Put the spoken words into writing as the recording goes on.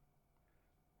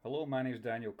Hello, my name is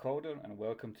Daniel Calder, and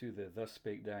welcome to the Thus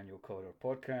Spake Daniel Calder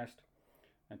podcast.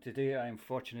 And today I am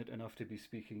fortunate enough to be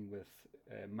speaking with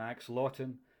Max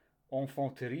Lawton,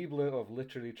 enfant terrible of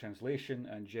literary translation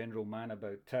and general man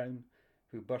about town,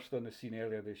 who burst on the scene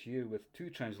earlier this year with two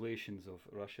translations of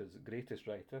Russia's greatest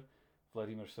writer,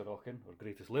 Vladimir Sorokin, or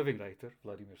greatest living writer,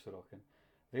 Vladimir Sorokin,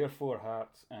 Their Four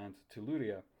Hearts and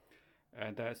Tuluria.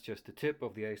 And that's just the tip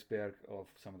of the iceberg of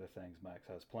some of the things Max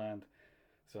has planned.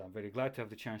 So I'm very glad to have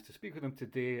the chance to speak with him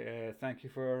today. Thank you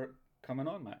for coming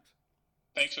on, Max.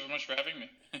 Thanks so much for having me.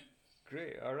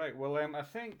 Great. All right. Well, I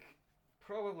think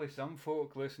probably some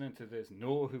folk listening to this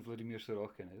know who Vladimir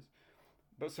Sorokin is,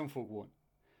 but some folk won't.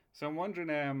 So I'm wondering,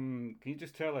 can you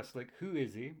just tell us, like, who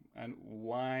is he and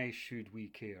why should we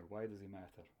care? Why does he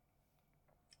matter?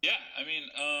 Yeah,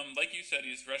 like you said,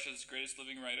 he's Russia's greatest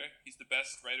living writer. He's the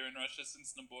best writer in Russia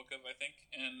since Nabokov, I think.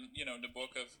 And,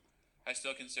 Nabokov, I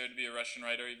still consider to be a Russian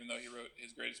writer, even though he wrote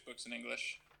his greatest books in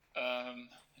English.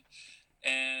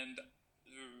 And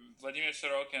Vladimir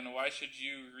Sorokin, why should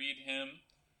you read him?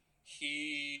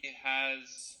 He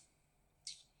has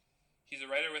He's a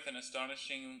writer with an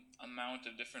astonishing amount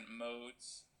of different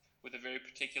modes, with a very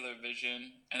particular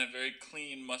vision, and a very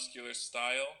clean, muscular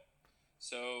style.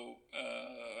 So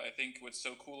I think what's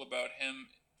so cool about him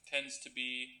tends to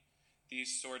be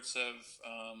these sorts of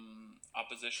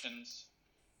oppositions,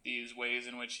 these ways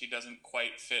in which he doesn't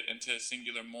quite fit into a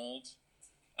singular mold.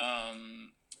 And,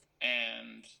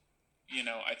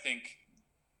 I think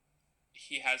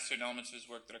he has certain elements of his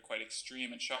work that are quite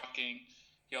extreme and shocking.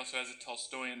 He also has a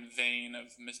Tolstoyan vein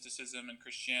of mysticism and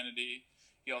Christianity.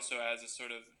 He also has a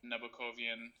sort of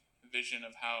Nabokovian vision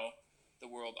of how the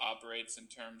world operates in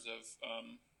terms of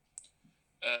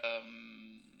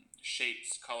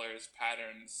shapes, colors,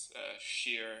 patterns, a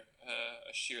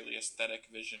sheerly aesthetic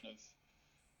vision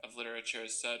of literature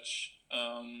as such.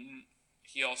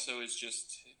 He also is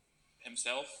just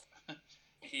himself.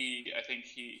 I think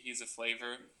he's a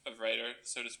flavor of writer,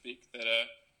 so to speak,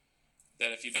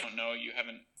 that if you don't know, you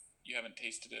haven't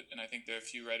tasted it. And I think there are a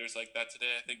few writers like that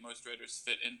today. I think most writers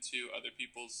fit into other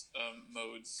people's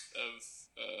modes of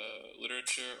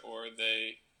literature, or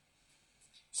they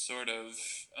sort of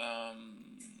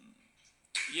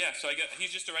So I guess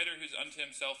he's just a writer who's unto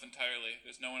himself entirely.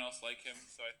 There's no one else like him.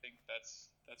 So I think that's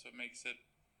what makes it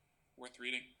worth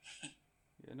reading.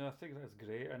 Yeah, no, I think that's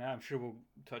great, and I'm sure we'll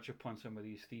touch upon some of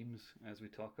these themes as we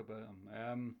talk about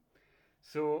them.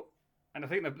 And I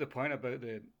think the point about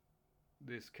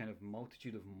this kind of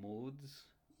multitude of modes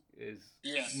is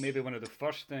Yeah. maybe one of the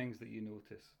first things that you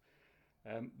notice.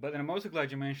 But then I'm also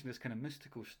glad you mentioned this kind of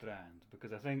mystical strand,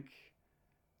 because I think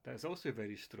that's also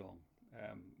very strong.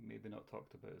 Maybe not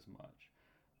talked about as much,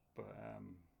 but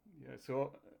yeah.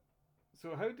 So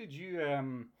how did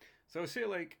you? So say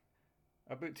like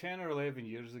about 10 or 11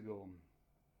 years ago.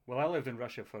 Well, I lived in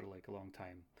Russia for like a long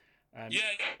time, and Yeah.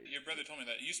 Your brother told me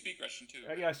that. You speak Russian too, yeah,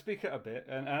 right? I speak it a bit,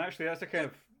 and actually that's a kind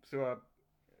of so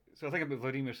I think about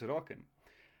Vladimir Sorokin.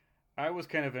 I was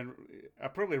kind of I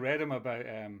probably read him about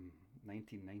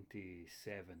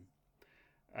 1997,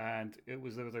 and there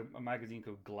was a magazine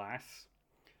called Glass,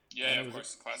 and Yeah, it of was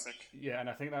course, classic. yeah, and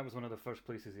I think that was one of the first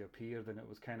places he appeared, and it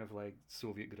was kind of like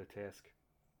Soviet grotesque,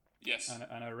 Yes.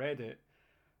 and I read it,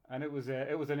 and it was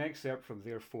an excerpt from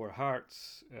Their Four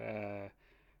Hearts,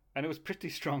 and it was pretty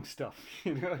strong stuff,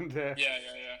 and Yeah, yeah,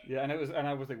 yeah. yeah, and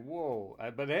I was like, whoa,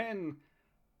 but then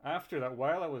after that,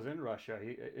 while I was in Russia,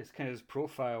 his kind of his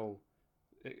profile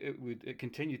it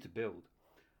continued to build,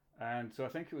 and so I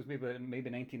think it was maybe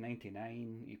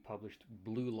 1999 he published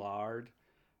Blue Lard,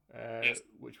 Yes,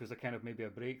 which was a kind of maybe a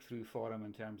breakthrough for him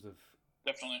in terms of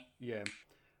definitely. yeah,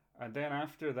 and then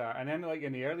after that, and then like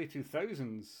in the early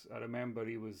 2000s, I remember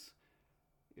he was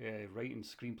writing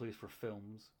screenplays for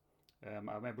films. I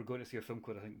remember going to see a film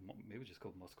called I think maybe just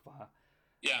called Moskva.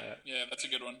 Yeah, Uh, yeah, that's a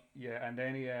good one. yeah, and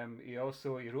then he wrote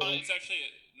It's actually,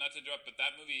 not to interrupt, but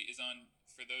that movie is on,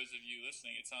 for those of you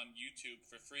listening, it's on YouTube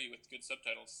for free with good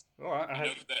subtitles. oh I I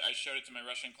know had that I showed it to my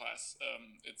Russian class.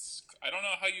 I don't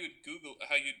know how you'd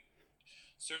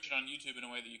search it on YouTube in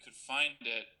a way that you could find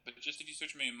it, but just if you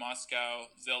search maybe Moscow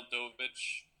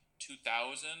Zeldovich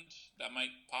 2000, that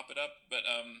might pop it up. But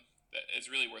it's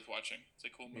really worth watching. It's a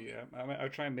cool movie. yeah I'll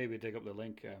try and maybe dig up the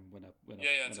link Yeah, yeah. when I I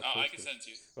post can this. send it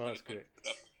to you. Well, When that's when great. it comes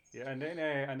up.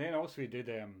 Yeah, and then also he did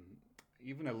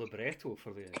even a libretto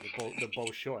for the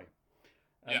Bolshoi.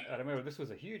 And Yeah. I remember this was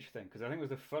a huge thing because I think it was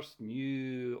the first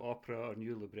new opera or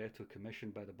new libretto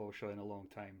commissioned by the Bolshoi in a long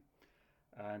time.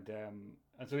 And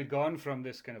so he'd gone from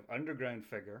this kind of underground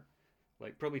figure,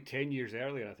 like probably 10 years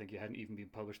earlier, I think he hadn't even been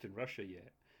published in Russia yet,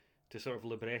 to sort of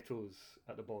librettos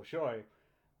at the Bolshoi.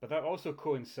 But that also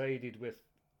coincided with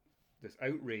this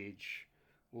outrage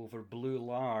over blue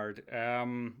lard,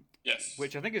 Yes.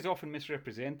 which I think is often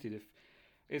misrepresented. If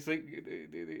it's like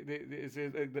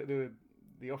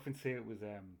they often say it was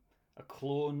a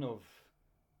clone of.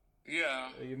 Yeah.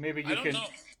 Maybe I you don't can know.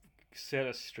 set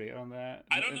us straight on that.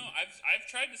 I don't know. I've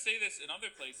tried to say this in other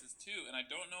places too, and I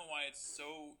don't know why it's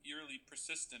so eerily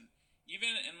persistent. Even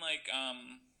in like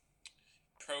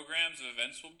programs of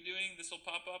events we'll be doing, this will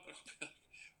pop up. And I'll be like,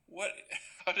 what?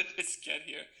 How did this get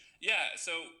here? Yeah.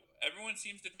 So everyone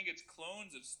seems to think it's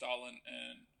clones of Stalin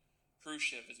and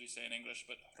Khrushchev, as we say in English,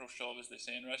 but Khrushchev, as they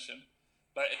say in Russian.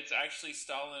 But it's actually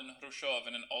Stalin and Khrushchev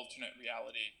in an alternate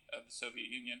reality of the Soviet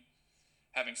Union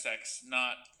having sex,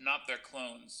 not their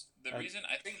clones. The reason,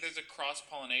 I think there's a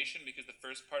cross-pollination because the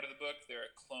first part of the book, there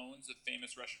are clones of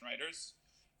famous Russian writers,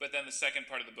 but then the second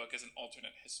part of the book is an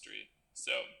alternate history.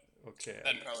 So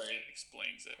that probably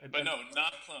explains it. But no,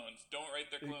 not clones. Don't write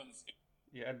their clones.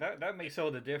 Yeah, that makes all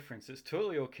the difference. It's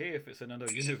totally okay if it's another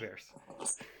universe.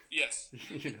 Yes.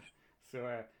 You know.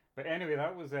 So, but anyway,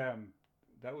 that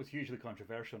was hugely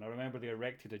controversial. And I remember they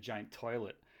erected a giant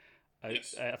toilet.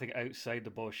 Yes. I think outside the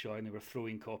Bolshoi, and they were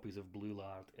throwing copies of Blue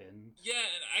Lard in. Yeah,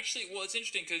 and actually, well, it's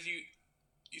interesting because you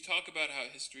talk about how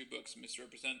history books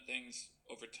misrepresent things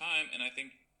over time, and I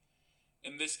think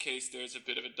in this case there's a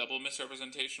bit of a double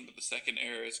misrepresentation, but the second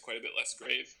error is quite a bit less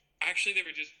grave. Actually, they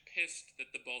were just pissed that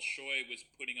the Bolshoi was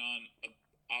putting on an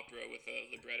opera with a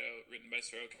libretto written by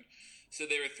Sorokin, so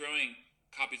they were throwing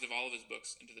copies of all of his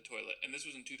books into the toilet, and this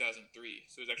was in 2003,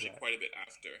 so it was actually quite a bit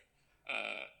after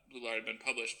Blue Lard had been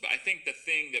published. But I think the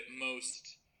thing that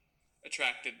most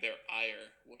attracted their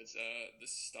ire was the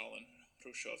Stalin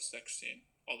Khrushchev sex scene.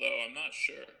 Although I'm not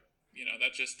sure,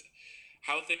 that's just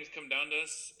how things come down to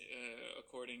us,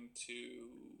 according to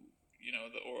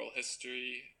the oral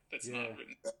history that's not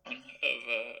written down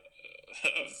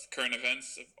of current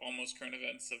events, of almost current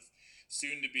events, of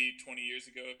soon to be 20 years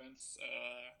ago events.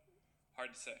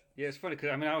 Hard to say. Yeah, it's funny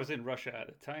because I was in Russia at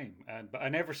the time, but I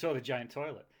never saw the giant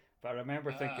toilet. But I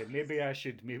remember thinking maybe I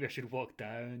should walk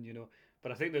down,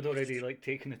 But I think they'd already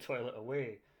taken the toilet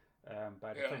away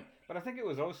by the time. But I think it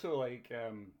was also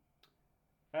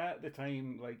at the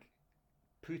time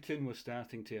Putin was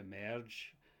starting to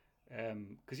emerge,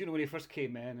 because when he first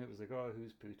came in, it was like, oh,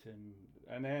 who's Putin?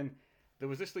 And then there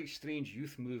was this strange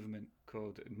youth movement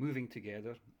called Moving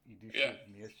Together.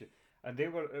 And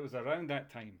it was around that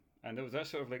time, and it was that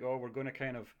sort of oh, we're going to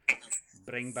kind of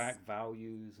bring back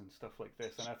values and stuff like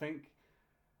this. And I think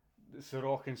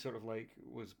Sorokin sort of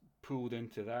was pulled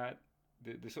into that,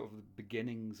 the sort of the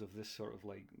beginnings of this sort of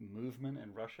movement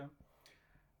in Russia.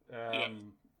 But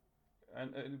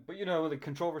the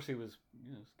controversy was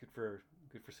it's good for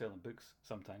selling books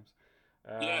sometimes.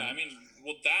 I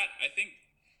think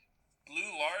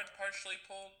Blue Lard partially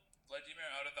pulled Vladimir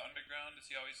out of the underground, as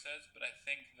he always says, but I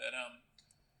think that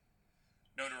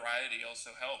notoriety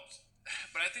also helped.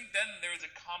 But I think then there's a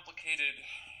complicated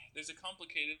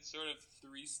sort of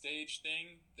three-stage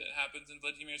thing that happens in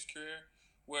Vladimir's career,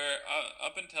 where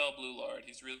up until Blue Lard,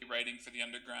 he's really writing for the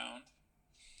underground.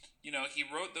 He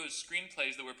wrote those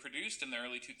screenplays that were produced in the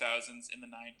early 2000s, in the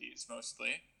 90s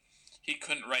mostly. He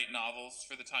couldn't write novels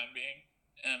for the time being.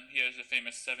 He has a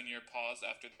famous 7-year pause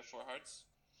after The Four Hearts.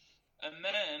 And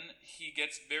then he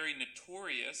gets very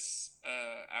notorious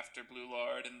after Blue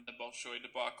Lard and the Bolshoi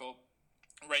debacle,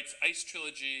 writes Ice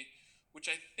Trilogy, which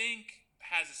I think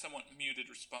has a somewhat muted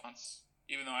response,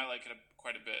 even though I like it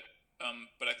quite a bit.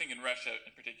 But I think in Russia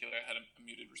in particular it had a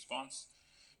muted response.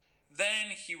 Then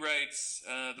he writes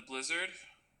The Blizzard,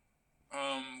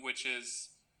 which is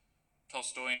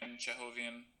Tolstoyan,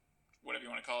 Chekhovian, whatever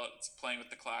you want to call it. It's playing with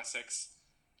the classics.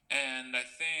 And I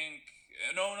think...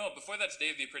 No, before that's Day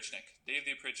of the Oprichnik. Day of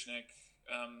the Oprichnik,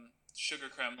 Sugar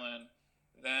Kremlin,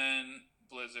 then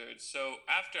Blizzard. So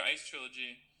after Ice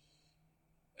Trilogy,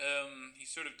 he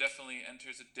sort of definitely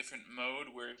enters a different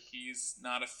mode where he's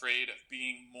not afraid of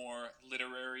being more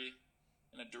literary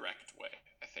in a direct way,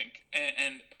 I think.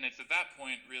 And it's at that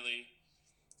point, really,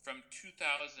 from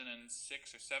 2006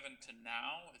 or 7 to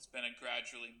now, it's been a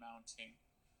gradually mounting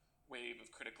wave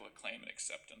of critical acclaim and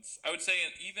acceptance. I would say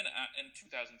even in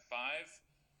 2005,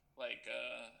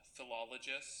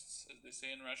 philologists, as they say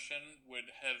in Russian,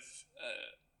 would have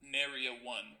nary a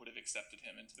one would have accepted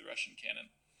him into the Russian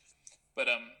canon. But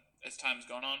as time's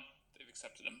gone on, they've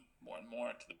accepted him more and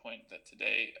more, to the point that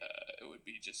today it would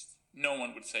be just no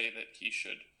one would say that he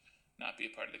should not be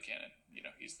a part of the canon.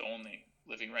 He's the only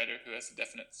living writer who has a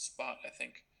definite spot, I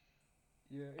think.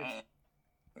 Yeah.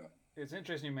 It's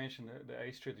interesting you mentioned that the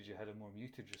Ice Trilogy had a more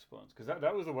muted response, because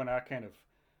that was the one I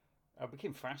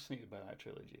became fascinated by that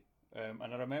trilogy. And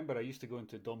I remember I used to go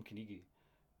into Dom Knigi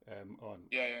on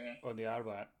Yeah. on the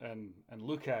Arbat and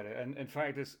look at it. And in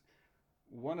fact, it's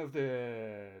one of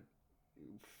the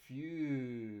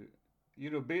few,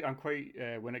 I'm quite,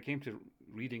 when it came to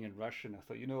reading in Russian, I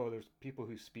thought, there's people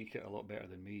who speak it a lot better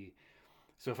than me.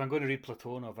 So if I'm going to read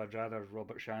Platonov, I'd rather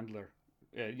Robert Chandler,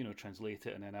 translate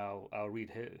it, and then I'll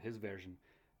read his version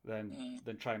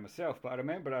than try myself. But I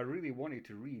remember I really wanted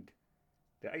to read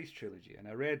the Ice Trilogy, and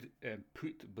I read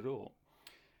Put Bro,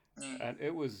 and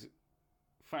it was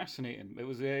fascinating. It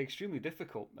was extremely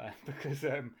difficult because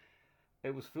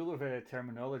it was full of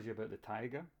terminology about the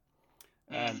taiga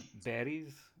and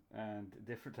berries and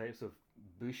different types of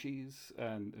bushes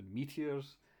and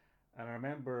meteors. And I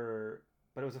remember,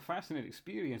 but it was a fascinating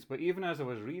experience. But even as I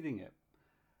was reading it,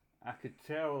 I could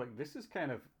tell like this is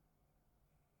kind of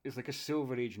it's like a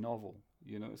Silver Age novel.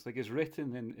 It's like it's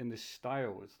written in this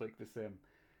style. It's like this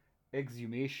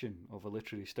exhumation of a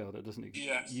literary style that doesn't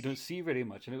Yes. you don't see very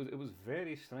much, and it was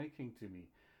very striking to me.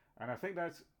 And I think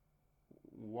that's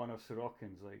one of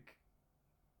Sorokin's like.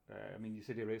 I mean, you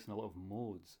said he writes in a lot of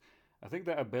modes. I think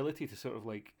that ability to sort of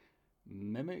like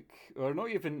mimic, or not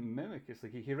even mimic, it's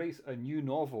like he writes a new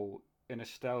novel in a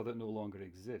style that no longer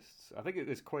exists. I think it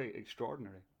is quite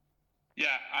extraordinary.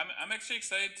 Yeah, I'm actually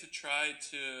excited to try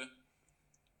to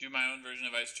do my own version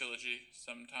of Ice Trilogy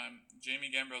sometime. Jamie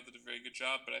Gambrell did a very good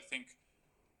job, but I think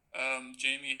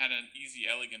Jamie had an easy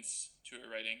elegance to her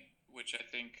writing, which I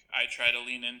think I try to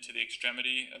lean into the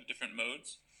extremity of different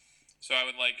modes. So I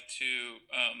would like to,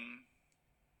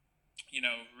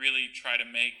 really try to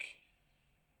make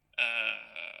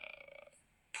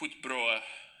Put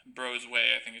Bro's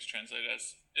Way, I think is translated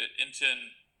as, into,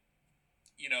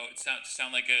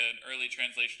 sound like an early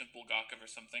translation of Bulgakov or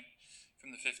something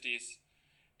from the 50s.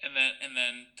 And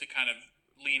then to kind of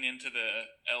lean into the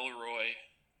Elroy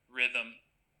rhythm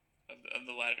of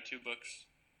the latter two books.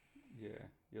 Yeah,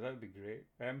 that would be great.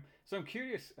 So I'm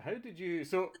curious, how did you?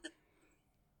 So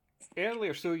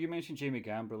earlier, so you mentioned Jamie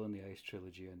Gambrell in the Ice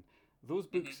Trilogy, and those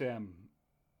books.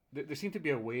 There seemed to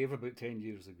be a wave about 10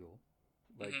 years ago.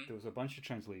 Like there was a bunch of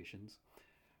translations,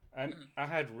 and I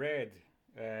had read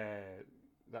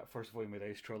that first volume of the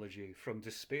Ice Trilogy from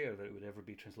despair that it would ever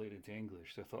be translated into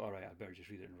English. So I thought, all right, I better just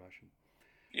read it in Russian.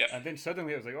 Yeah. And then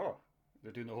suddenly I was like, oh,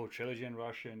 they're doing the whole trilogy in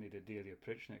Russian. They did Daily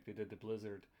Oprichnik, they did the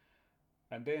Blizzard,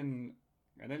 and then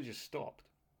it just stopped.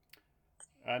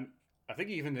 And I think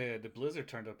even the Blizzard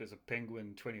turned up as a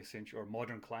Penguin 20th Century or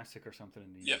Modern Classic or something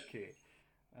in the UK.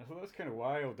 And I thought that's kind of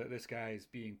wild that this guy is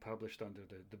being published under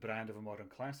the brand of a Modern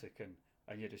Classic, and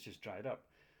yet it's just dried up.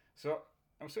 So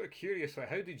I'm sort of curious, like,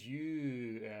 how did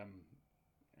you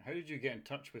get in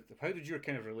touch with? How did your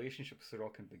kind of relationship with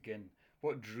Sorokin begin?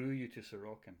 What drew you to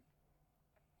Sorokin?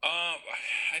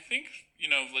 I think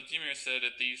Vladimir said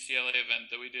at the UCLA event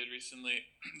that we did recently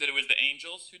that it was the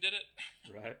Angels who did it.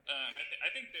 Right. I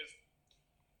think there's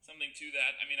something to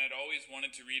that. I mean, I'd always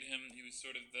wanted to read him. He was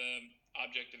sort of the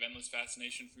object of endless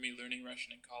fascination for me learning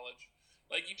Russian in college.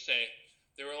 Like you say,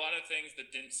 there were a lot of things that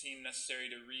didn't seem necessary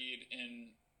to read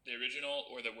in the original,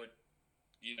 or that were,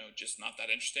 just not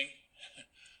that interesting.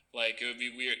 Like it would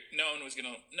be weird. No one's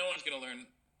gonna learn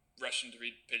Russian to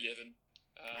read Pelyevin.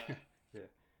 Yeah.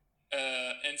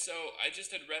 And so I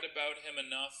just had read about him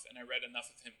enough, and I read enough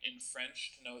of him in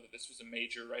French to know that this was a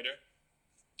major writer.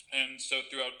 And so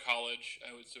throughout college,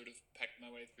 I would sort of peck my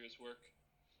way through his work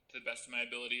to the best of my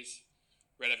abilities.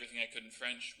 Read everything I could in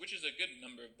French, which is a good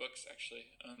number of books, actually.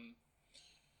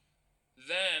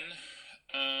 Then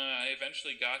I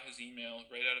eventually got his email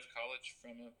right out of college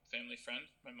from a family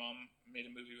friend. My mom made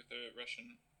a movie with a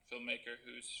Russian filmmaker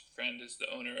whose friend is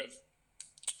the owner of,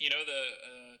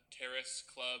 the terrace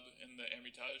club in the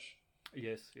Hermitage.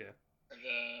 Yes, yeah.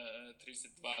 The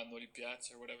 3205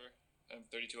 or whatever,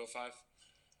 3205.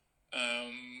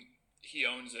 He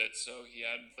owns it, so he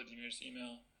had Vladimir's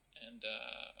email, and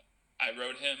I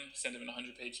wrote him, sent him a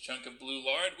 100-page chunk of Blue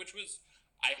Lard, which was,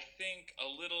 I think,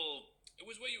 it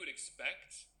was what you would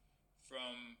expect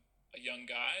from a young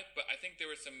guy, but I think there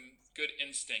were some good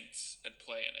instincts at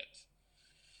play in it.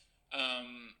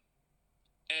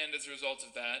 And as a result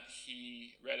of that,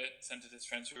 he read it, sent it to his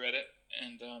friends who read it,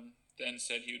 and then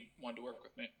said he wanted to work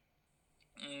with me.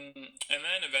 And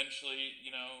then eventually,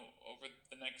 over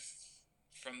the next,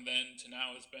 from then to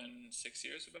now, has been 6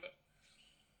 years about.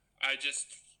 I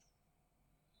just,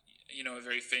 a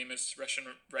very famous Russian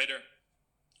writer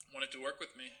wanted to work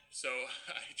with me. So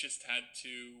I just had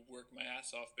to work my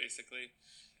ass off, basically,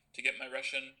 to get my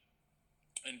Russian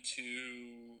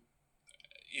into,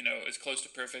 as close to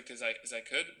perfect as I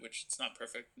could, which it's not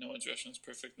perfect. No one's Russian is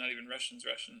perfect. Not even Russian's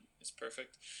Russian is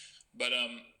perfect. But,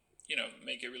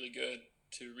 make it really good,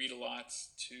 to read a lot,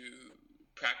 to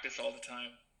practice all the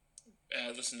time.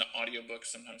 I listened to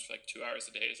audiobooks sometimes for like 2 hours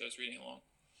a day as I was reading along.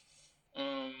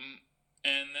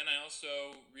 And then I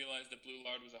also realized that Blue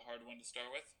Lard was a hard one to start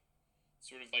with.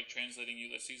 Sort of like translating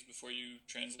Ulysses before you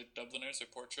translate Dubliners or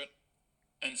Portrait.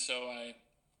 And so I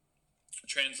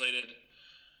translated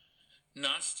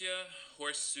Nastya,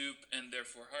 Horse Soup, and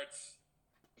Therefore Hearts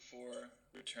before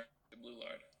returning to Blue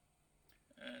Lard.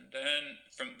 And then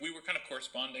we were kind of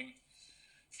corresponding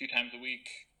a few times a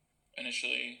week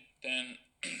initially, then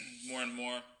more and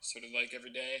more, sort of like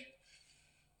every day.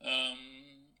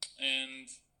 And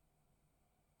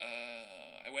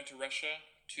I went to Russia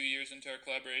 2 years into our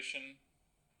collaboration,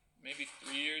 maybe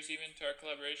 3 years even to our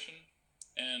collaboration,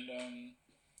 and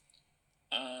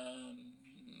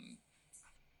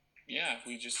yeah,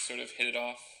 we just sort of hit it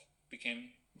off,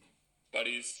 became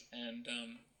buddies, and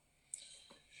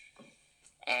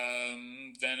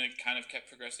then it kind of kept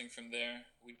progressing from there.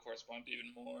 We'd correspond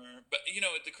even more. But,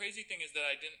 the crazy thing is that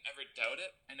I didn't ever doubt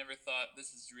it. I never thought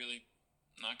this is really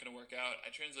not going to work out. I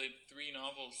translated 3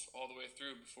 novels all the way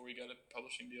through before we got a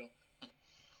publishing deal.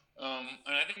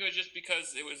 And I think it was just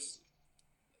because it was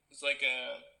like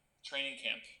a training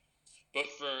camp,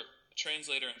 both for a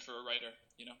translator and for a writer,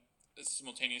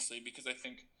 simultaneously, because I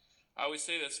always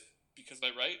say this because I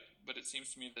write, but it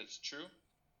seems to me that it's true.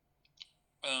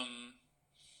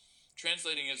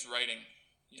 Translating is writing,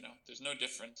 there's no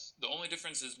difference. The only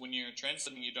difference is when you're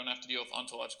translating, you don't have to deal with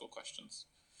ontological questions.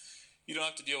 You don't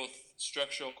have to deal with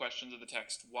structural questions of the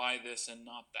text. Why this and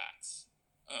not that?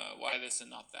 Why this and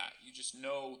not that? You just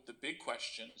know the big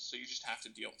questions, so you just have to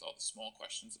deal with all the small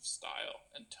questions of style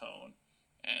and tone,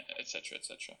 and et cetera, et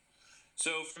cetera.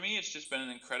 So for me, it's just been an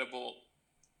incredible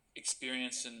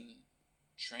experience in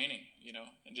training,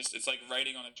 and just it's like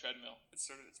riding on a treadmill. It's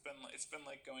been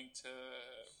like going to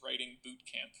writing boot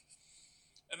camp,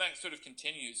 and that sort of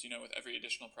continues, with every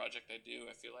additional project I do.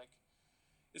 I feel like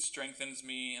it strengthens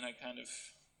me, and I kind of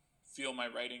feel my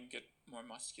writing get more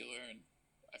muscular, and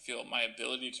I feel my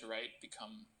ability to write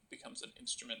becomes an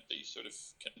instrument that you sort of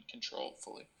can control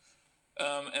fully.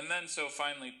 And then so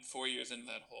finally, 4 years into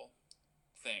that whole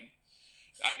thing,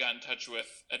 I got in touch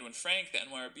with Edwin Frank, the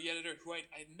NYRB editor, who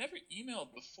I'd never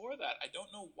emailed before that. I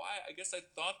don't know why. I guess I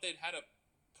thought they'd had a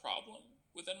problem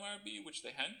with NYRB, which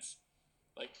they hadn't,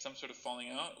 like some sort of falling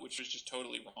out, which was just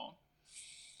totally wrong.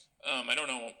 I don't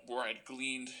know where I'd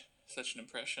gleaned such an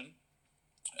impression.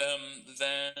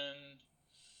 Then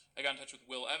I got in touch with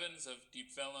Will Evans of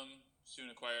Deep Vellum, soon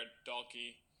acquired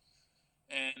Dalkey,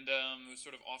 and it was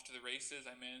sort of off to the races.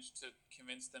 I managed to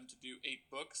convince them to do 8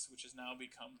 books, which has now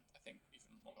become, I think, even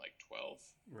more like 12.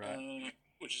 Right.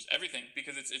 Which is everything,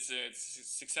 because it's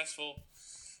successful.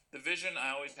 The vision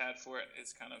I always had for it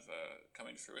is kind of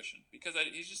coming to fruition, because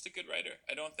he's just a good writer.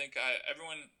 I don't think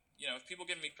everyone, if people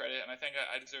give me credit, and I think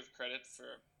I deserve credit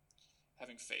for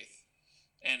having faith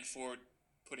and for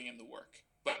putting in the work.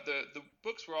 But the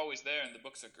books were always there, and the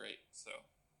books are great. So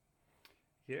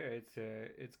yeah,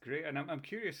 it's great, and I'm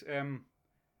curious. And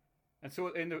so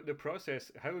in the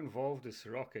process, how involved is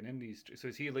Sorokin in these? So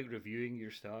is he like reviewing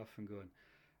your stuff and going,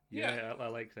 "Yeah, I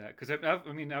like that"? Because I've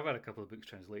had a couple of books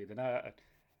translated, and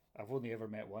I've only ever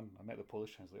met one. I met the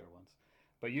Polish translator once,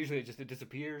 but usually it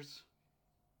disappears,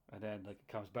 and then like it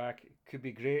comes back. It could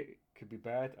be great, could be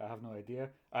bad. I have no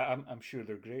idea. I'm sure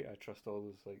they're great. I trust all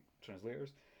those like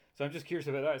translators. So I'm just curious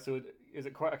about that. So is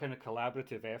it quite a kind of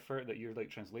collaborative effort that you're like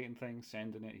translating things,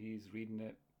 sending it, he's reading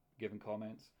it, giving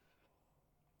comments?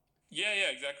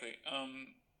 yeah, exactly.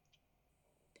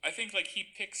 I think like he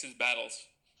picks his battles.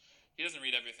 He doesn't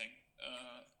read everything.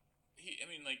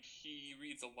 He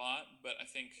reads a lot, but I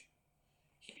think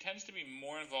he tends to be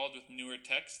more involved with newer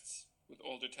texts. With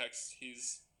older texts,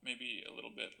 he's maybe a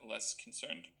little bit less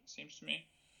concerned, it seems to me.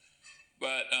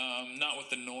 But not with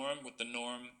the norm. With the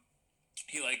norm,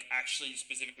 he like actually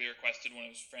specifically requested one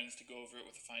of his friends to go over it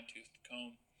with a fine-toothed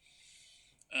comb.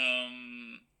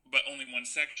 But only one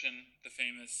section, the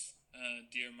famous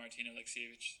Dear Martin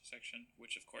Alexeyevich section,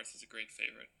 which of course is a great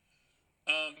favorite.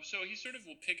 So he sort of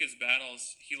will pick his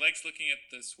battles. He likes looking at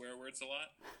the swear words a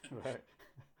lot. Right.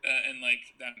 And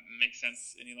like that makes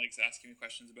sense, and he likes asking me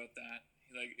questions about that.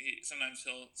 Sometimes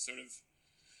he'll sort of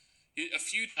a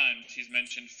few times he's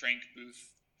mentioned Frank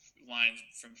Booth lines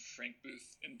from Frank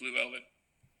Booth in Blue Velvet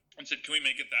and said, "Can we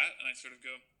make it that?" And I sort of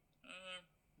go,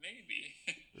 maybe.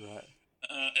 Right.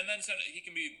 And then he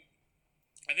can be.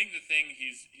 I think the thing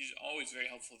he's always very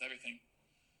helpful with everything.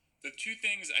 The two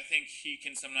things I think he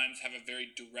can sometimes have a very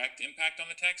direct impact on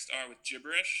the text are with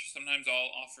gibberish. Sometimes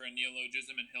I'll offer a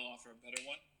neologism and he'll offer a better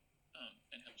one,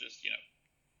 and he'll just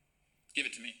give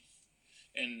it to me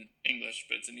in English,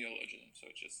 but it's a neologism, so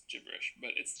it's just gibberish.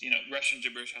 But it's Russian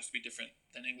gibberish has to be different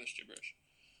than English gibberish.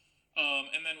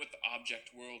 And then with the object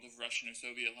world of Russian or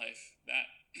Soviet life,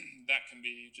 that can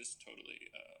be just totally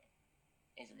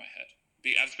over my head.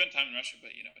 I've spent time in Russia,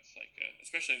 but it's like,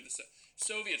 especially the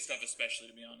Soviet stuff, especially,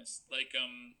 to be honest. Like,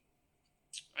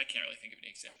 I can't really think of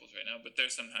any examples right now, but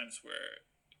there's some times where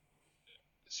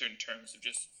certain terms have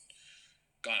just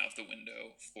gone out the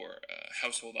window for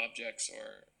household objects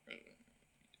or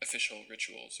official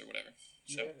rituals or whatever.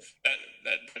 So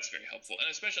that's very helpful, and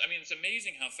especially, it's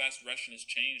amazing how fast Russian has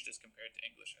changed as compared to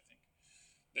English. I think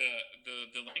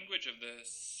the language of the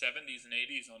 70s and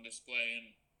 80s on display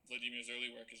in Vladimir's early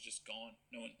work is just gone.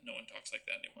 No one talks like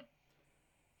that anymore.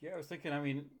 Yeah, I was thinking.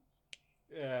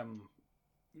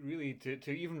 Really,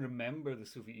 to even remember the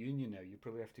Soviet Union now, you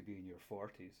probably have to be in your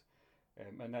 40s,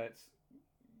 and that's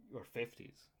your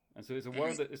 50s, and so it's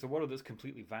a world that's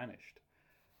completely vanished.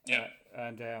 Yeah,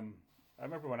 and I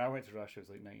remember when I went to Russia, it was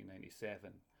like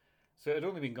 1997, so it had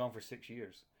only been gone for 6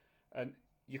 years, and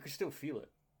you could still feel it,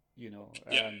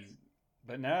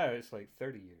 but now it's like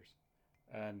 30 years,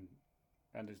 and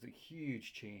there's a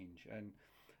huge change, and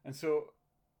I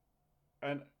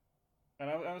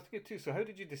was thinking too. So how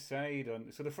did you decide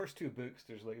on? So the first two books,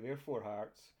 there's like they're Four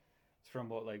Hearts. It's from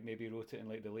what, like maybe wrote it in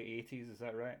like the late 80s. Is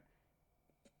that right?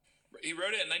 He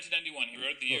wrote it in 1991. He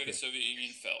wrote the year the Soviet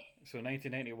Union fell. So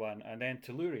 1991, and then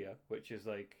Telluria, which is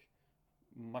like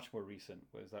much more recent.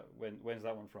 What is that? When's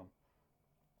that one from?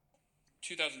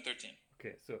 2013.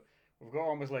 Okay, so we've got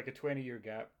almost like a 20-year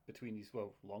gap between these.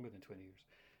 Well, longer than 20 years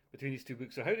between these two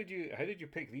books. So how did you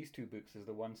pick these two books as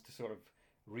the ones to sort of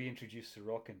reintroduce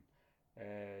Sorokin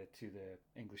to the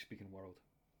English-speaking world?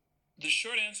 The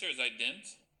short answer is I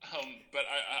didn't, but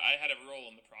I had a role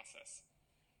in the process,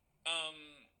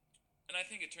 and I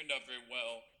think it turned out very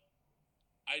well.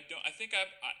 I think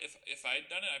if I had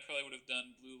done it, I probably would have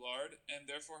done Blue Lard and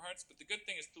Their Four Hearts. But the good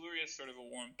thing is Telluria is sort of a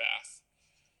warm bath,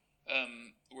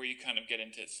 where you kind of get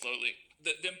into it slowly.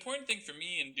 The important thing for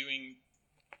me in doing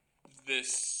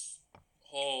this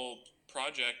whole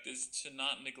project is to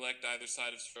not neglect either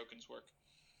side of Sorokin's work.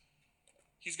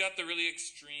 He's got the really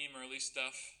extreme early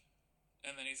stuff,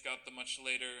 and then he's got the much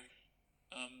later,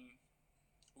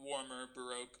 warmer,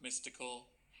 Baroque, mystical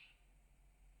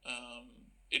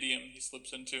idiom he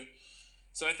slips into.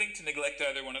 So I think to neglect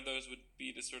either one of those would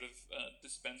be to sort of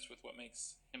dispense with what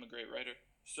makes him a great writer.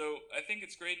 So I think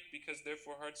it's great because Their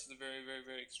Four Hearts is a very, very,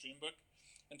 very extreme book,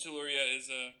 and Telluria is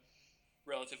a,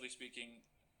 relatively speaking,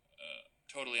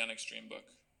 totally unextreme book.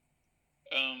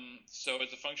 So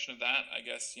as a function of that, I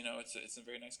guess, it's a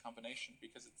very nice combination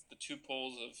because it's the two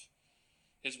poles of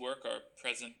his work are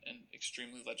present in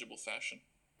extremely legible fashion.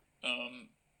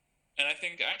 And I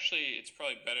think actually it's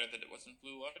probably better that it wasn't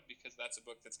Blue Lard because that's a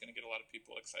book that's going to get a lot of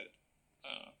people excited.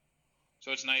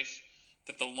 So it's nice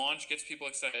that the launch gets people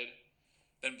excited,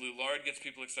 then Blue Lard gets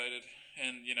people excited,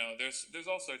 and there's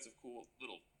all sorts of cool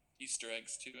little Easter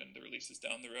eggs too, and the releases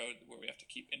down the road where we have to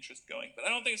keep interest going. But I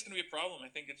don't think it's going to be a problem. I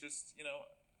think it's just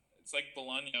it's like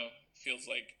Bolaño feels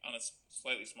like on a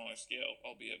slightly smaller scale,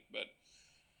 albeit, but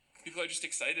people are just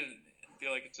excited and feel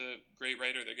like it's a great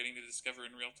writer they're getting to discover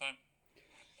in real time.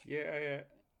 Yeah,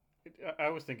 I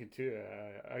was thinking too.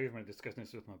 I even discussed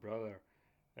this with my brother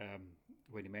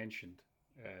when he mentioned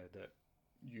that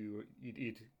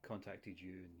he'd contacted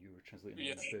you and you were translating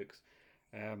all the books.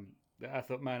 I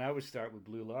thought, man, I would start with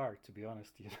Blue Lard, to be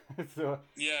honest. So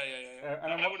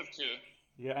and I would have too.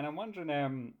 Yeah, and I'm wondering,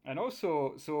 and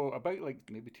also, so about like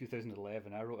maybe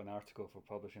 2011, I wrote an article for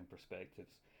Publishing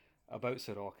Perspectives about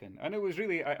Sorokin, and it was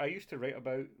really, I used to write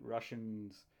about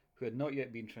Russians who had not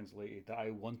yet been translated that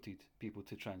I wanted people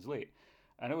to translate,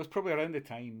 and it was probably around the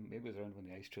time, maybe it was around when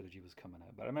the Ice Trilogy was coming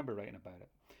out, but I remember writing about it,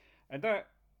 and that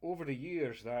over the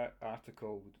years, that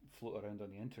article would float around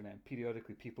on the internet, and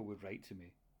periodically people would write to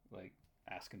me, like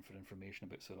asking for information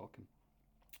about Sorokin,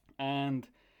 and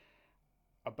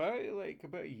about a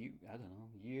year, I don't know,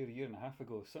 year and a half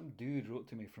ago, some dude wrote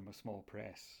to me from a small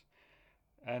press,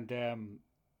 and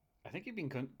I think he'd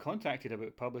been contacted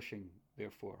about publishing Their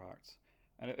Four Hearts,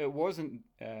 and it wasn't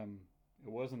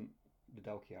the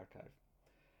Dalkey Archive,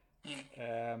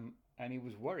 and he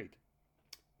was worried.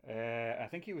 I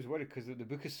think he was worried because the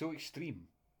book is so extreme.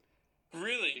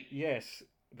 Really? Yes,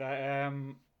 that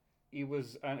he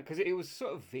was, because it was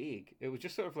sort of vague. It was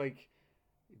just sort of like,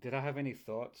 did I have any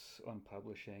thoughts on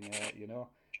publishing it? And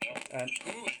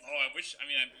I wish.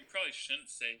 You probably shouldn't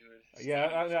say who it is. Yeah,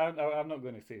 I'm not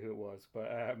going to say who it was,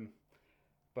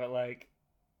 but like,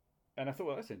 and I thought,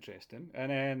 well, that's interesting.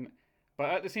 And then, but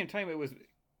at the same time, it was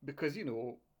because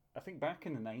I think back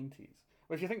in the 90s.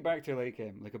 Well, if you think back to like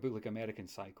a book like American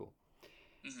Psycho,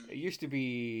 mm-hmm. It used to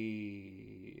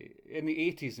be in the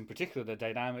 80s in particular. The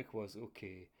dynamic was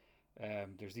okay.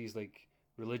 There's these like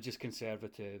religious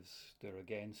conservatives. They're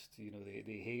against,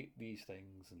 they hate these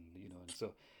things, and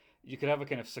so you could have a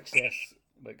kind of success.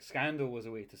 Like Scandal was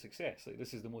a way to success. Like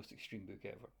this is the most extreme book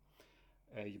ever.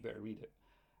 You better read it.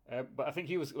 But I think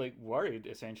he was like worried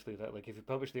essentially that like if he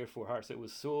published Their Four Hearts, it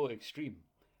was so extreme,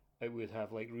 it would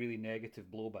have like really negative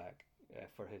blowback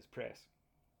for his press.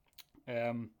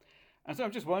 And so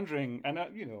I'm just wondering, and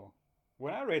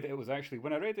when I read it, it was actually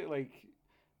when I read it like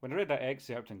when I read that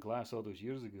excerpt in Glass all those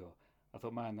years ago, I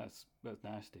thought, man, that's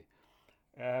nasty.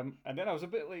 And then I was a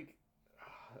bit like,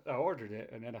 I ordered it,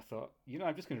 and then I thought,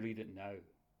 I'm just going to read it now,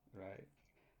 right?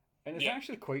 And it's Yeah.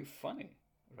 actually quite funny,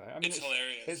 right? I mean, It's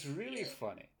hilarious. It's really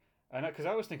funny, and because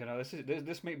I was thinking, oh,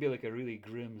 this might be like a really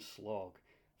grim slog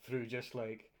through just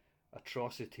like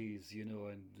atrocities,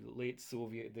 and late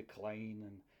Soviet decline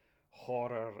and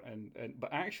horror, and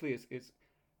but actually,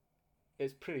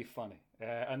 it's pretty funny,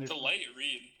 and It's a light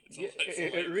read.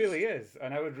 it really is.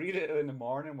 And I would read it in the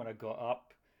morning when I got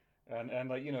up, and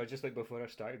like just like before I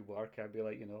started work, I'd be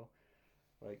like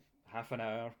like half an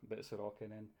hour, bit of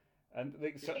Sorokin in, and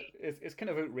like so it's kind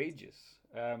of outrageous.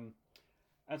 And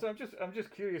so I'm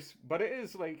just curious, but it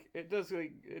is like it does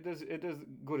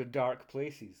go to dark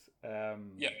places.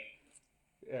 Yeah.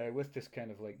 With this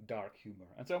kind of like dark humor,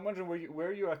 and so I'm wondering,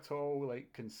 were you at all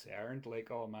like concerned,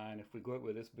 like, oh man, if we go out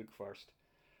with this book first,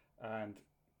 and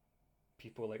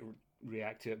people like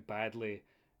react to it badly,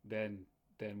 then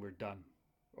we're done,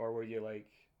 or were you like,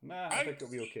 nah, I think it'll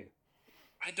be okay?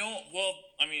 I don't. Well,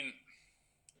 I mean,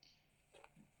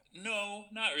 no,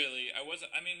 not really. I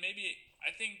wasn't. I mean, maybe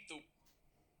I think the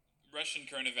Russian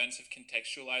current events have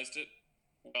contextualized it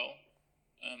well.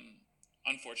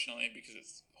 Unfortunately, because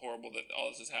it's horrible that all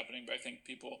this is happening, but I think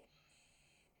people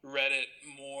read it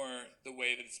more the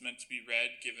way that it's meant to be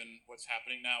read, given what's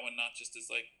happening now, and not just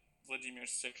as like Vladimir's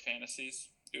sick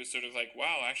fantasies. It was sort of like,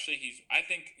 wow, actually, I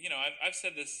think, I've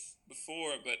said this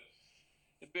before, but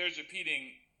it bears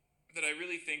repeating that I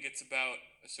really think it's about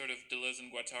a sort of Deleuze and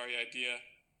Guattari idea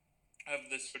of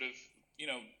this sort of,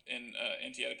 in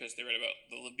Anti-Oedipus, they read about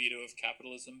the libido of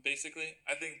capitalism, basically.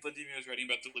 I think Vladimir is writing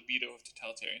about the libido of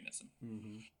totalitarianism.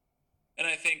 Mm-hmm. And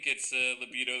I think it's a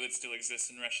libido that still exists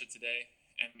in Russia today,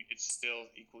 and it's still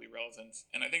equally relevant.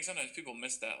 And I think sometimes people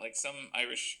miss that. Like some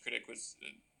Irish critic was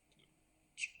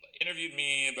interviewed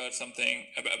me about something,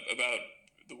 about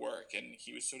the work, and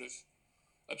he was sort of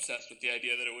obsessed with the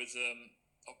idea that it was a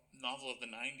novel of the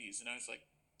 90s. And I was like,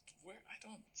 I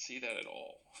don't see that at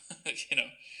all. It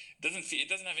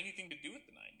doesn't have anything to do with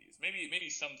the 90s. Maybe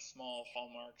some small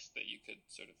hallmarks that you could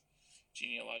sort of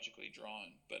genealogically draw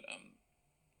on, but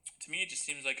to me it just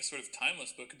seems like a sort of timeless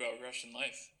book about Russian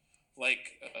life,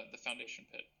 like The Foundation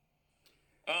Pit.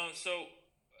 So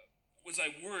was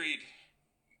I worried?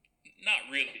 Not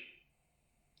really.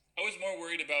 I was more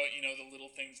worried about the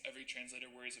little things every translator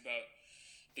worries about,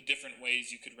 the different ways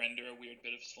you could render a weird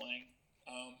bit of slang.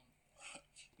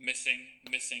 Missing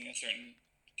a certain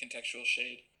contextual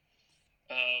shade.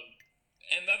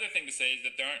 And the other thing to say is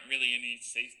that there aren't really any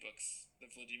safe books that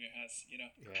Vladimir has.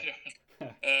 Yeah.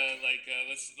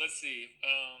 Let's see.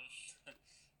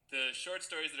 The short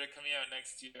stories that are coming out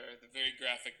next year, the very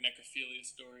graphic necrophilia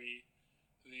story.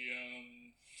 There's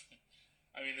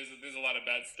a lot of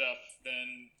bad stuff.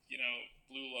 Then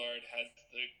Blue Lord has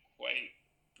the quite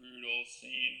brutal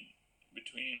scene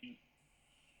between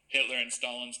Hitler and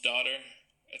Stalin's daughter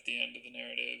at the end of the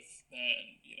narrative.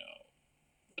 Then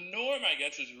the norm, I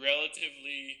guess, is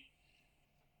relatively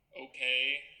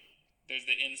okay. There's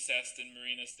the incest in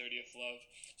Marina's 30th Love.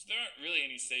 So there aren't really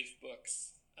any safe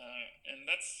books. And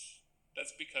that's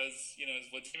because,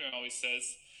 as Vladimir always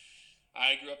says,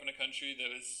 I grew up in a country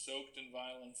that is soaked in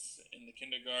violence in the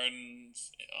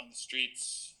kindergartens, on the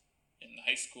streets, in the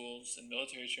high schools, in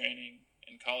military training,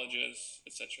 in colleges,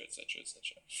 etc., etc.,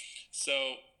 etc.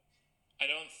 So I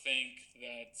don't think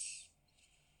that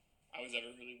I was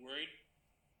ever really worried.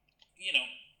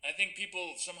 I think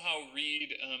people somehow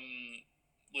read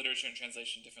literature and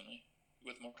translation differently,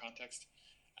 with more context.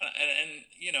 And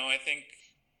I think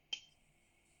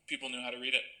people knew how to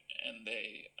read it, and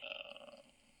they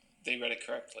read it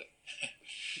correctly.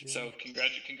 Yeah. So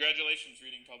congratulations,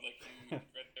 reading public. You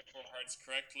read Their Four Hearts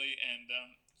correctly, and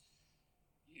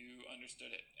you understood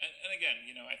it. And again,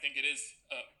 I think it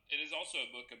is also a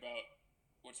book about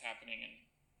what's happening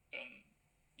in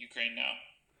Ukraine now.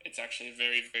 It's actually a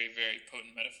very, very, very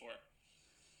potent metaphor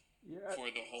for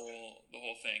the whole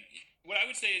thing. What I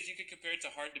would say is you could compare it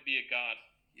to Hard to Be a God.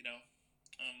 It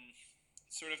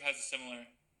sort of has a similar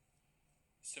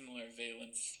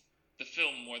valence. The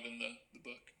film more than the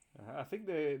book. I think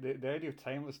the idea of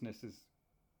timelessness is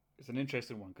an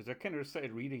interesting one, because I kind of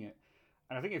started reading it,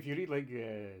 And I think if you read like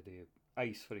the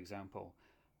Ice, for example,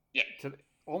 Yeah, to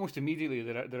almost immediately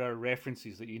there are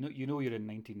references that you know you're in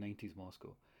 1990s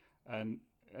Moscow, and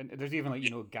there's even like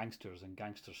yeah, gangsters and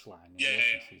gangster slang and yeah,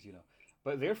 yeah. references.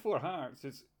 But therefore Hearts,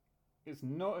 it's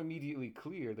not immediately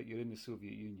clear that you're in the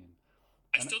Soviet Union,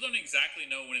 I and still don't exactly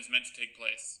know when it's meant to take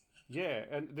place. yeah,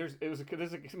 and there's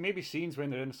maybe scenes when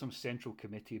they're in some central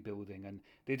committee building and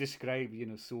they describe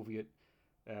Soviet,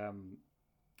 um,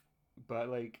 but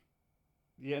like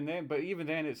yeah, and then but even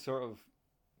then it's sort of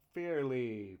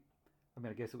fairly. I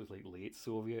mean, I guess it was like late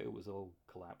Soviet. It was all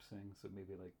collapsing, so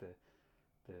maybe like the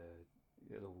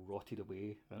it all rotted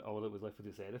away, and all that was left was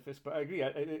this edifice. But I agree.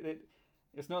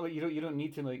 It's not like you don't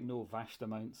need to like know vast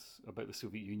amounts about the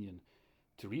Soviet Union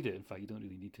to read it. In fact, you don't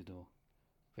really need to know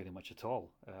very much at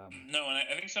all. No, and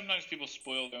I think sometimes people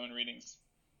spoil their own readings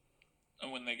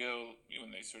when they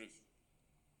sort of.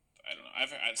 I don't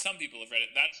know. Some people have read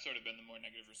it. That's sort of been the more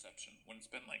negative reception when it's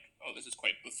been like, oh, this is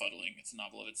quite befuddling. It's a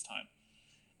novel of its time.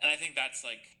 And I think that's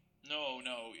like, no,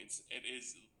 it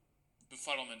is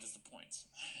befuddlement is the point.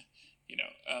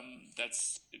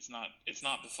 It's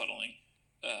not befuddling.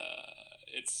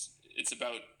 It's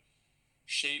about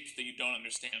shapes that you don't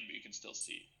understand but you can still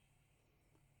see.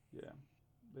 Yeah,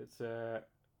 it's and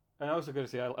I also got to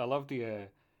say I love the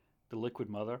Liquid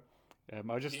Mother. I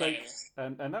was just Yeah,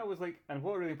 like, and that was like, and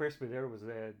what really impressed me there was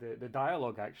the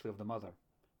dialogue actually of the mother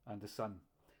and the son.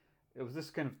 It was this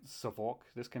kind of savok,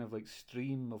 this kind of like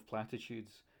stream of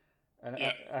platitudes, and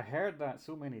yeah, I heard that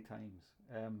so many times.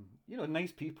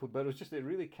 Nice people, but it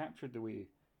really captured the way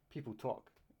people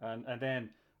talk, and then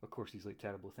of course these like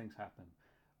terrible things happen,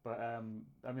 but I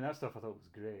mean that stuff I thought was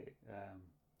great.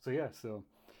 So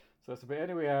that's a bit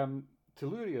anyway.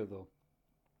 Telluria though.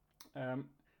 Um,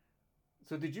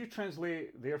 so did you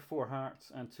translate their Four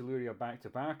Hearts and Telluria back to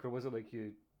back, or was it like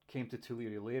you came to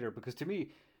Telluria later? Because to me,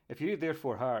 if you read their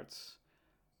Four Hearts,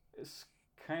 it's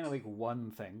kind of like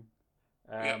one thing,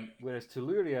 yeah. whereas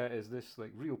Telluria is this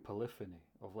like real polyphony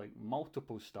of like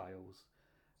multiple styles.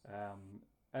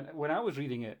 And when I was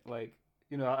reading it, like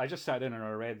I just sat in and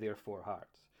I read their Four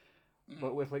Hearts, Mm-hmm.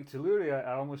 but with like Telluria,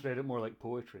 I almost read it more like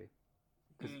poetry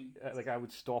because Mm-hmm. like I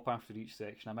would stop after each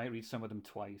section. I might read some of them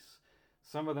twice.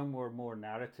 Some of them were more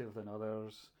narrative than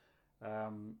others,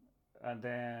 um, and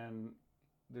then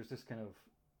there's this kind of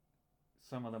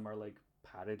some of them are like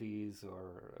parodies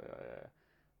or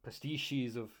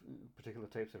pastiches of particular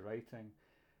types of writing.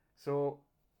 So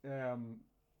it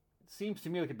seems to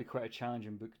me like it'd be quite a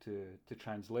challenging book to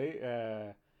translate.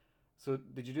 So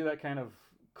did you do that kind of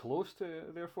close to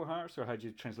their Four Hearts, or had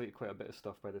you translated quite a bit of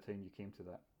stuff by the time you came to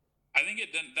that? I think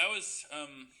it did. That was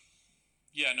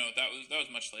yeah, no, that was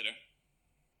much later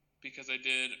because I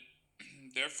did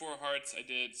their Four Hearts. I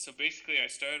did so basically I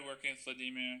started working with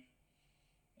Vladimir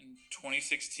in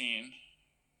 2016,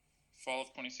 fall of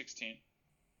 2016,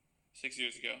 6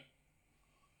 years ago.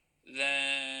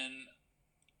 Then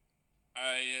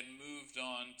I had moved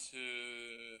on to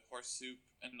Horse Soup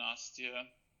and Nastia,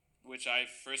 which I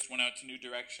first went out to New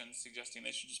Directions, suggesting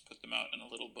they should just put them out in a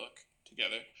little book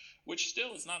together, which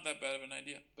still is not that bad of an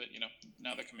idea. But,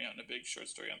 now they're coming out in a big short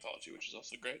story anthology, which is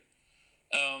also great.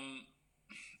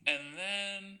 And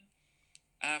then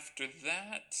after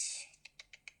that,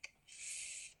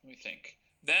 let me think.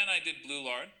 Then I did Blue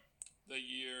Lard the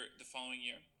following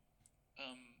year.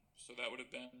 So that would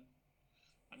have been,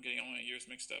 I'm getting all my years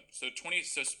mixed up. So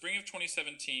spring of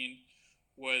 2017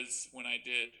 was when I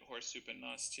did Horse Soup and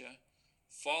Nastia.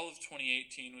 Fall of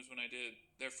 2018 was when I did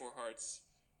Their Four Hearts.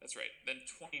 That's right. Then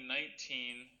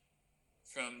 2019,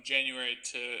 from January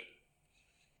to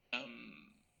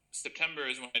September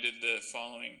is when I did the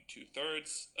following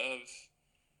 2/3 of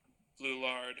Blue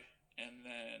Lard, and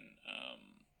then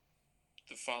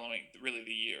the following, really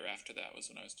the year after that was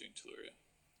when I was doing Telluria.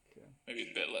 Okay. Maybe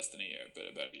a bit less than a year, but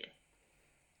about a year.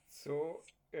 So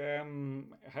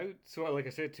how? So like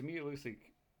I said, to me it looks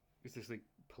like it's this like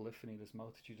polyphony, this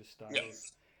multitude of styles.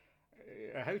 Yes.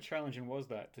 How challenging was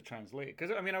that to translate?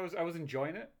 Because I mean, I was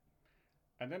enjoying it,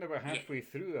 and then about Yeah. halfway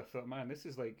through, I thought, man, this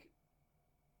is like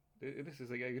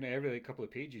every like couple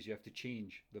of pages you have to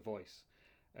change the voice.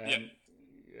 Yeah.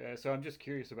 So I'm just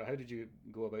curious about how did you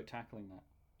go about tackling that?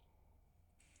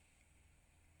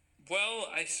 Well,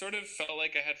 I sort of felt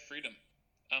like I had freedom.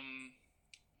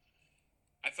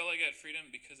 I felt like I had freedom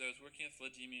because I was working with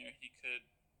Vladimir. He could,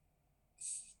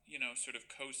 sort of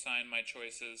co-sign my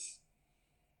choices.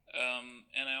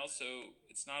 And I also,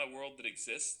 it's not a world that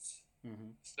exists.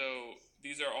 Mm-hmm. So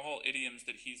these are all idioms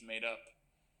that he's made up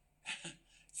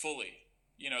fully.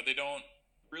 They don't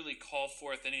really call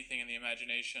forth anything in the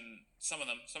imagination. Some of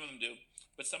them do,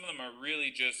 but some of them are really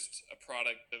just a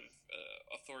product of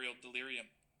authorial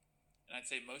delirium. And I'd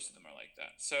say most of them are like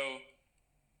that. So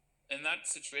in that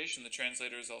situation, the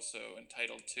translator is also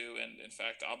entitled to, and in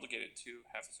fact obligated to,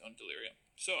 have his own delirium.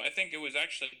 So I think it was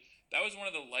actually, that was one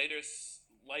of the lighter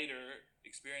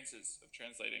experiences of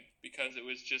translating, because it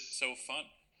was just so fun.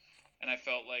 And I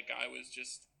felt like I was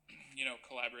just,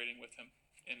 collaborating with him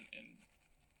in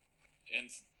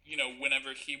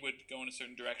whenever he would go in a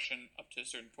certain direction up to a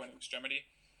certain point of extremity,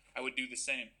 I would do the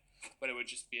same, but it would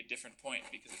just be a different point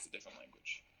because it's a different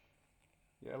language.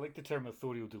 Yeah, I like the term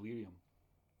authorial delirium.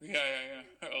 Yeah.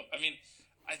 Well, I mean,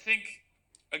 I think,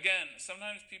 again,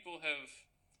 sometimes people have...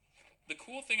 The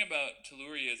cool thing about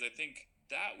Telluri is I think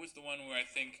that was the one where I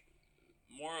think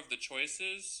more of the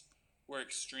choices were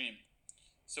extreme.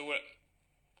 So what...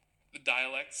 The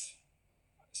dialects...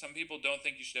 Some people don't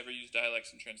think you should ever use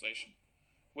dialects in translation.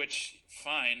 Which,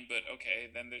 fine, but okay,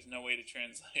 then there's no way to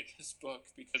translate this book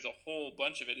because a whole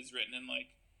bunch of it is written in,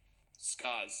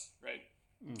 skaz, right?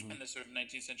 Mm-hmm. And this sort of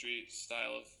 19th century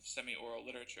style of semi-oral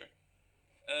literature.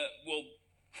 Well,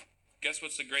 guess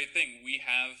what's the great thing? We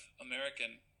have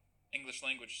American English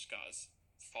language skaz,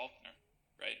 Faulkner,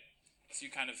 right? So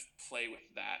you kind of play with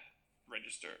that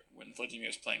register when Vladimir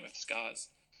is playing with skaz.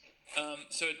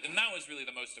 And that was really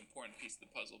the most important piece of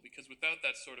the puzzle, because without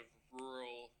that sort of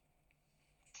rural,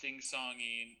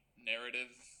 sing-songy narrative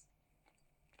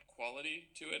quality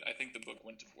to it, I think the book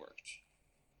wouldn't have worked.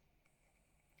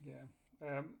 Yeah.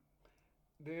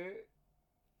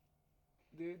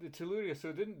 The Telluria.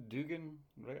 So didn't Dugan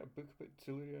write a book about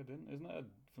Telluria? Isn't that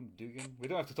from Dugan? We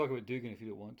don't have to talk about Dugan if you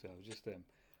don't want to. I was just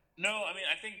No, I mean,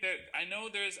 I think that I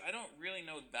don't really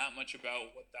know that much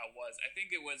about what that was. I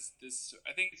think it was this.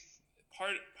 I think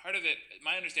part of it.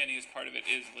 My understanding is part of it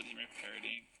is Vladimir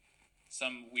parodying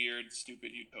some weird,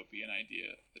 stupid utopian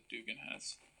idea that Dugan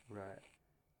has. Right.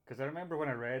 Because I remember when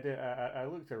I read it, I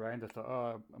looked around. I thought,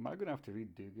 oh, am I going to have to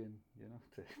read Dugan?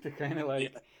 To kind of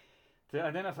like. Yeah.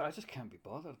 And then I thought, I just can't be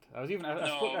bothered.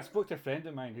 I spoke to a friend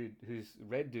of mine who's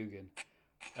read Dugan,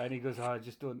 and he goes, oh,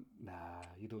 just don't. Nah,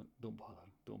 don't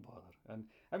bother. And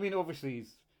I mean, obviously,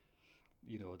 he's,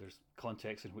 there's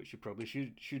context in which you probably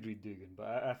should read Dugan.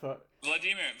 But I thought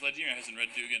Vladimir hasn't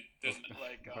read Dugan.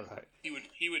 All right. He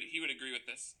would agree with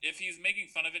this. If he's making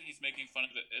fun of it, he's making fun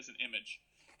of it as an image.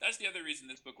 That's the other reason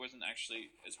this book wasn't actually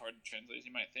as hard to translate as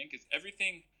you might think, is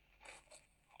everything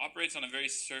operates on a very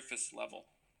surface level,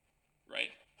 right?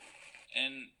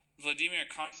 And Vladimir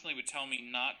constantly would tell me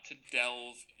not to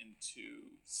delve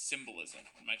into symbolism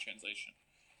in my translation.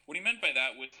 What he meant by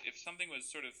that was, if something was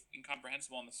sort of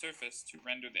incomprehensible on the surface, to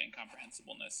render the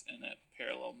incomprehensibleness in a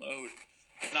parallel mode,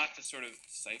 not to sort of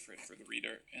decipher it for the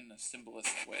reader in a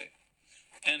symbolistic way.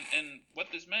 And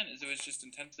what this meant is it was just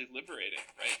intensely liberating,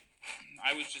 right?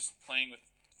 I was just playing with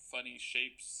funny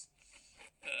shapes,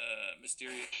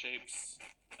 mysterious shapes,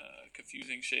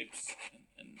 confusing shapes,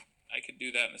 and I could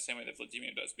do that in the same way that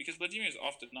Vladimir does, because Vladimir is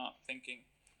often not thinking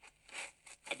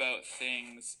about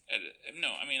things.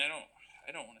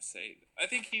 I don't want to say. I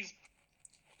think he's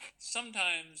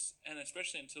sometimes, and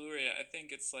especially in Telluria, I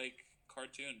think it's like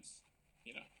cartoons.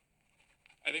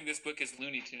 I think this book is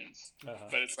Looney Tunes,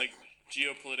 but it's like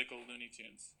geopolitical Looney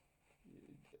Tunes.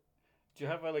 Do you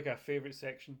have a favorite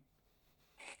section?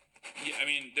 Yeah, I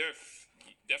mean,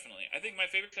 definitely. I think my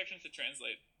favorite sections to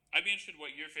translate. I'd be interested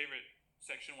what your favorite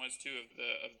section was too of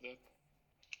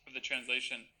the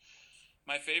translation.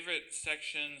 My favorite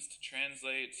sections to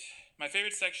translate. My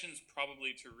favorite sections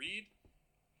probably to read.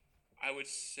 I would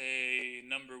say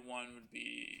number one would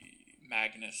be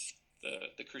Magnus,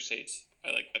 the Crusades.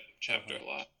 I like that chapter a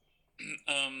lot.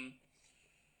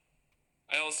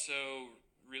 I also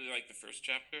really like the first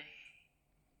chapter.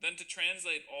 Then to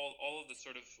translate all of the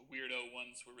sort of weirdo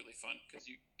ones were really fun, because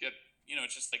you get,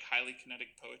 it's just like highly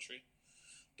kinetic poetry.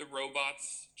 The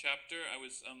robots chapter, I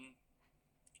was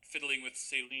fiddling with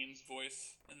Celine's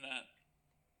voice in that.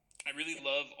 I really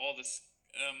love all this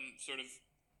sort of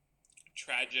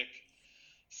tragic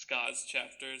skaz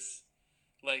chapters,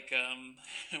 like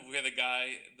where the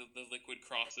guy, the liquid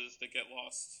crosses that get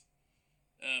lost,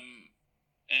 and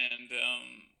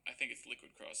I think it's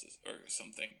liquid crosses or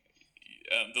something.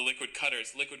 The liquid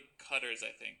cutters,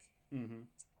 I think. Mm-hmm.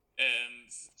 And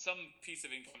some piece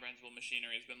of incomprehensible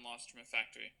machinery has been lost from a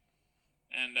factory,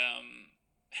 and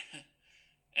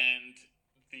and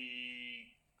the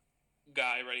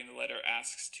guy writing the letter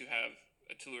asks to have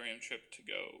a Tellurium trip to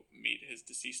go meet his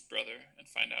deceased brother and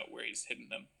find out where he's hidden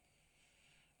them.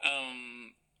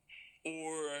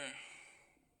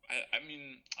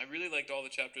 I really liked all the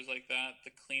chapters like that.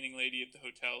 The cleaning lady at the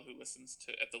hotel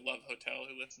at the Love Hotel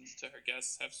who listens to her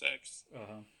guests have sex.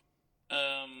 Uh-huh.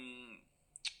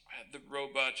 the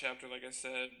robot chapter, like I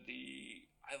said,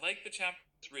 I like the chapter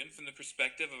that's written from the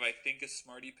perspective of, I think, a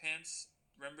Smarty Pants.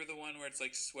 Remember the one where it's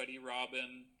like Sweaty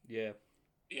Robin? Yeah.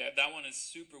 Yeah, that one is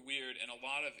super weird and a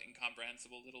lot of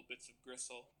incomprehensible little bits of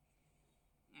gristle.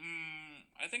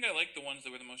 I think I like the ones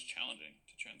that were the most challenging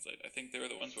to translate. I think they were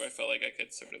the ones where I felt like I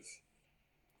could sort of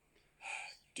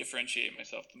differentiate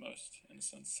myself the most, in a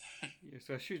sense. Yeah,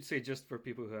 so I should say, just for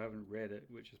people who haven't read it,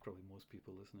 which is probably most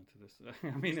people listening to this,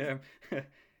 I mean,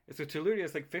 so Telluria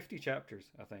is like 50 chapters,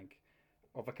 I think,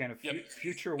 of a kind of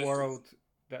future world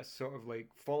that's sort of like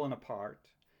fallen apart.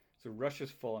 So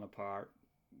Russia's fallen apart,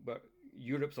 but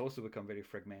Europe's also become very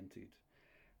fragmented.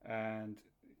 And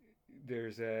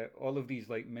there's all of these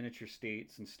like miniature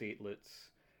states and statelets,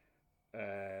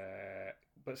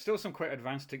 but still some quite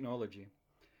advanced technology.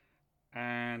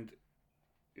 And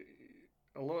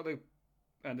a lot of the,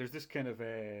 and there's this kind of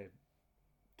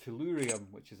tellurium,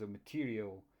 which is a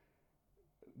material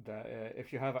that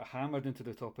if you have it hammered into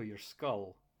the top of your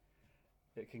skull,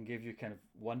 it can give you kind of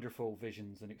wonderful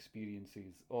visions and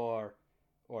experiences, or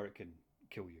it can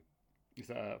kill you. Is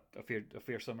that a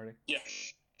fair summary? Yeah,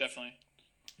 definitely.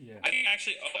 Yeah. I think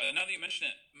actually, now that you mention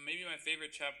it, maybe my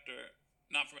favorite chapter,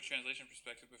 not from a translation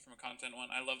perspective, but from a content one,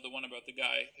 I love the one about the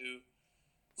guy who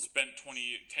spent 10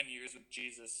 years with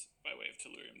Jesus by way of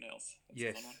tellurium nails. That's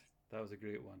yes, a fun one. That was a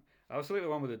great one. I also like the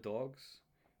one with the dogs.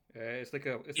 It's like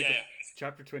a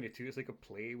chapter 22. It's like a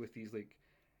play with these like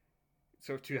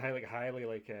sort of two highly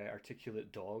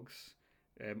articulate dogs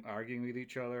arguing with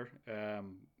each other,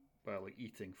 while like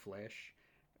eating flesh,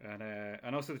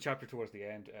 and also the chapter towards the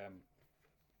end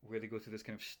where they go to this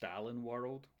kind of Stalin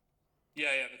world.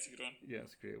 Yeah, that's a good one. Yeah,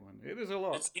 it's a great one. There's a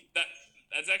lot.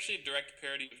 That's actually a direct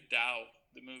parody of Tao,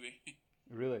 the movie.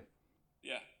 Really?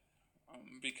 Yeah.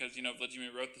 Because, Vladimir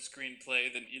wrote the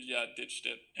screenplay, then Ilya ditched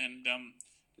it, and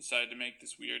decided to make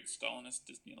this weird Stalinist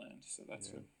Disneyland. So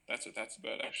that's what that's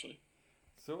about, actually.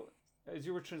 So, as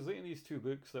you were translating these two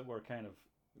books that were kind of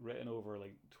written over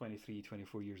like 23,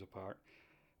 24 years apart,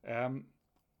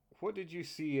 what did you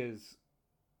see as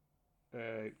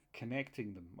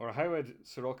connecting them, or how had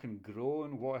Sorokin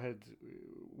grown?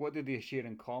 What did they share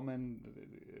in common?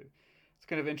 It's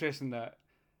kind of interesting that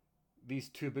these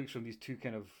two books from these two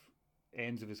kind of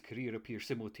ends of his career appear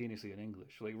simultaneously in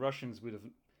English. Like Russians would have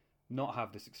not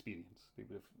have this experience. They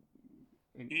would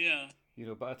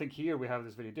have, But I think here we have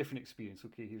this very different experience.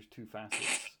 Okay, here's two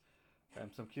facets.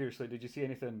 So I'm curious. Like, did you see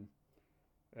anything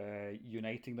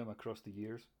uniting them across the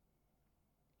years?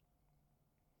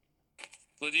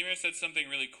 Vladimir said something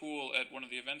really cool at one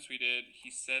of the events we did. He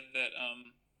said that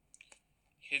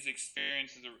his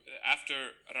experiences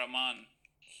after Raman,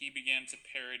 he began to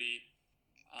parody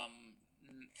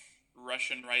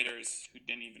Russian writers who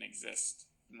didn't even exist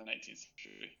in the 19th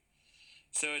century.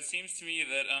 So it seems to me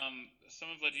that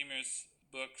some of Vladimir's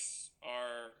books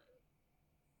are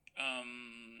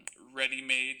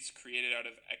ready-mades created out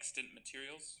of extant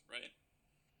materials, right?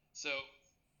 So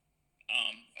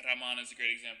Raman is a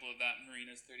great example of that.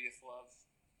 Marina's 30th Love.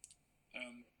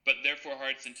 But their Four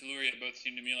Hearts and Telluria both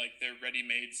seem to me like they're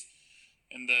ready-mades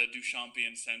in the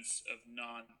Duchampian sense of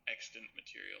non-extant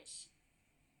materials.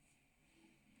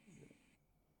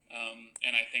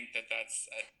 And I think that's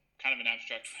kind of an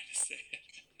abstract way to say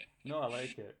it. No, I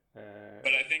like it.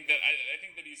 But I think that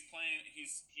he's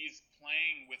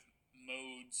playing with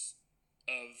modes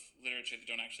of literature that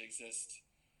don't actually exist,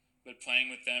 but playing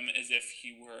with them as if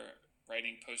he were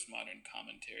writing postmodern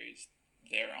commentaries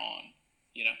thereon.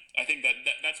 I think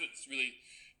that's what really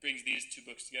brings these two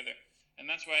books together, and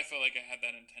that's why I felt like I had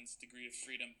that intense degree of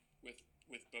freedom with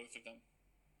both of them.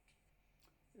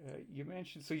 You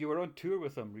mentioned, so you were on tour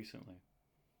with them recently.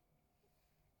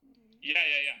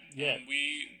 Yeah.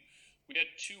 We had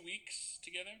 2 weeks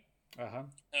together.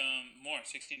 More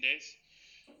 16 days.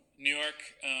 New York,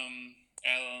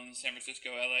 San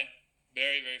Francisco, LA.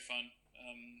 Very, very fun.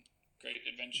 Great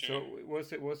adventure. So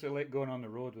what's it like going on the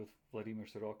road with Vladimir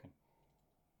Sorokin?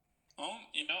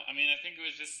 I think it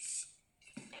was just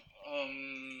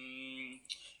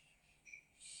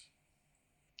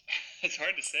it's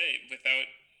hard to say without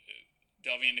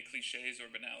delving into cliches or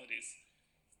banalities.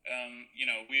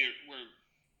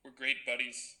 We're great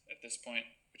buddies at this point,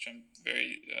 which I'm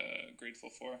very grateful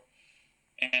for.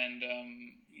 And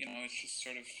it's just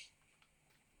sort of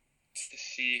to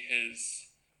see his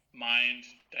mind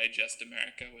digest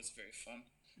America was very fun.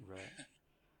 Right.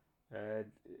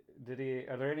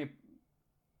 Are there any?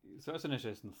 So that's an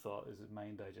interesting thought. Is his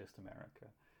mind digest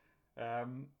America?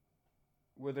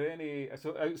 Were there any?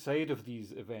 So outside of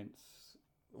these events,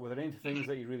 were there any things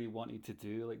that he really wanted to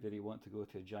do? Like, did he want to go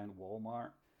to a giant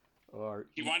Walmart, Or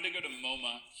he wanted to go to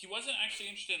MoMA. He wasn't actually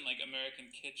interested in like American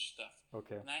kitsch stuff.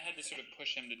 Okay. And I had to sort of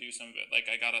push him to do some of it. Like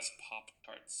I got us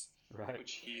Pop-Tarts, Right.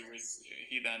 which he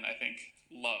then I think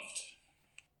loved.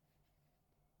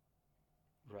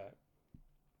 Right.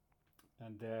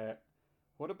 And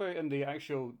what about in the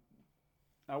actual?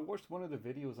 I watched one of the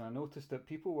videos and I noticed that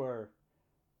people were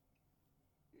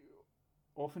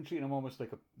often treating him almost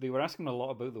like they were asking him a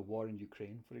lot about the war in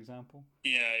Ukraine, for example.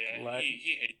 Yeah. Like,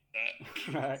 he hates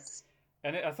that. right.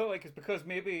 And I thought like it's because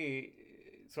maybe.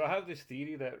 So I have this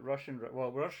theory that Russian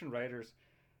writers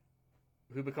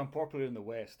who become popular in the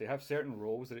West, they have certain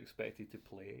roles they're expected to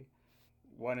play.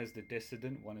 One is the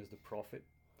dissident, one is the prophet,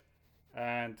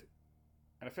 and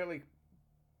I felt like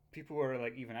people were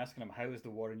like even asking him how is the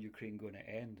war in Ukraine going to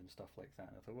end and stuff like that.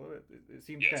 And I thought, well, it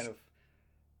seemed kind of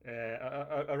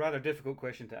a rather difficult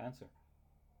question to answer.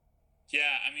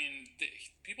 Yeah, I mean,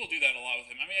 people do that a lot with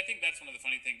him. I mean, I think that's one of the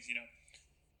funny things, you know.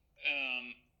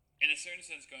 In a certain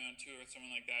sense, going on tour with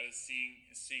someone like that is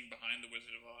seeing behind the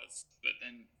Wizard of Oz. But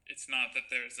then it's not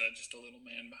that there's just a little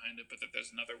man behind it, but that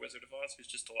there's another Wizard of Oz who's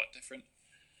just a lot different.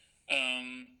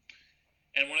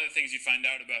 And one of the things you find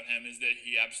out about him is that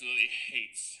he absolutely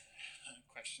hates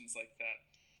questions like that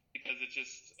because it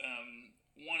just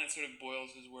one, it sort of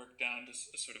boils his work down to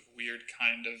a sort of weird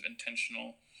kind of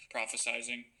intentional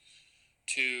prophesizing.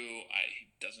 Two, he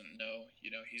doesn't know.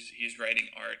 You know, he's writing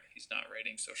art. He's not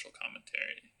writing social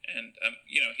commentary. And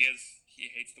you know, he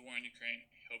hates the war in Ukraine.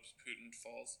 He hopes Putin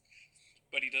falls,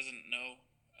 but he doesn't know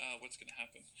what's going to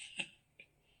happen.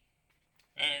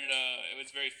 And it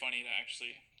was very funny to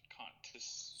actually to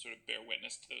sort of bear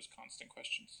witness to those constant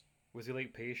questions. Was he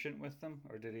like patient with them,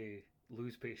 or did he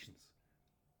lose patience?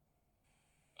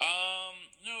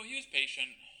 No, he was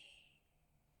patient.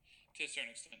 To a certain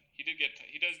extent, he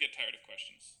does get tired of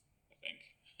questions, I think.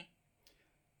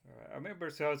 All right. I remember.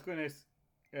 So I was going to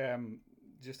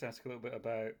just ask a little bit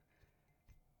about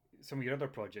some of your other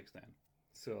projects then.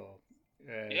 So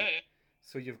yeah.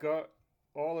 So you've got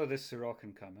all of this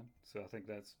Sorokin coming. So I think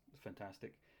that's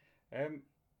fantastic.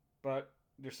 But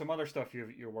there's some other stuff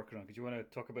you're working on. Could you want to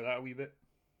talk about that a wee bit?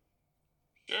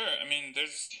 Sure. I mean,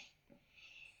 there's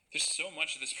so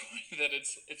much at this point that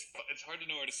it's hard to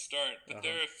know where to start. But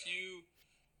there are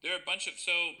a bunch of.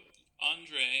 So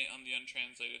Andre on the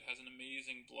Untranslated has an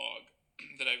amazing blog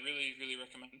that I really, really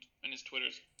recommend, and his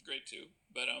Twitter's great too.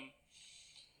 But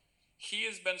he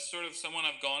has been sort of someone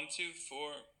I've gone to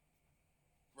for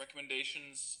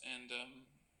recommendations and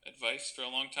advice for a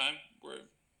long time.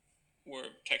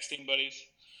 We're texting buddies,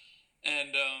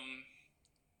 and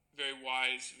very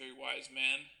wise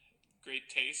man, great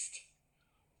taste.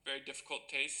 Very difficult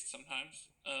taste sometimes.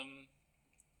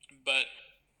 But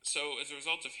so as a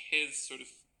result of his sort of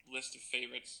list of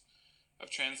favorites, I've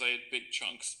translated big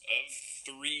chunks of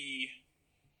 3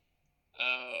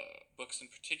 books in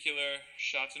particular.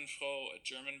 Schattenfrau, a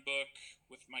German book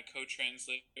with my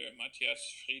co-translator Matthias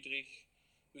Friedrich,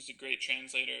 who's a great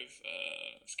translator of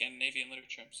Scandinavian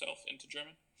literature himself into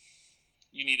German.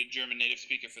 You need a German native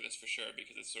speaker for this for sure,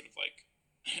 because it's sort of like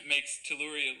it makes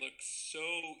Telluria look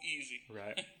so easy.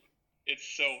 Right. It's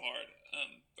so hard,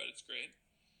 but it's great.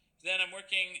 Then I'm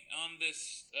working on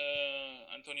this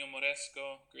Antonio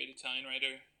Moresco, great Italian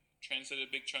writer, translated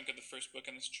a big chunk of the first book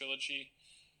in this trilogy,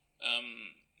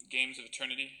 Games of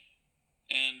Eternity.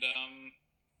 And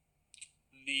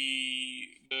the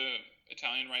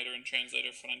Italian writer and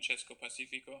translator Francesco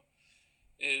Pacifico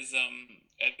is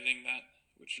editing that,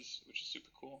 which is super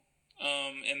cool.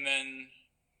 And then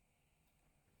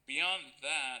beyond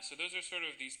that, so those are sort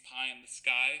of these pie in the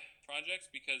sky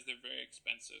projects because they're very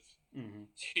expensive.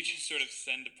 Mm-hmm. So you just sort of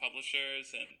send to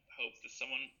publishers and hope that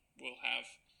someone will have,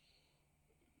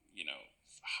 you know,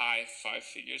 high 5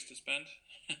 figures to spend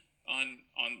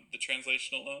on the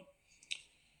translation alone.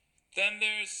 Then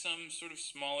there's some sort of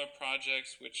smaller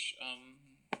projects which I'm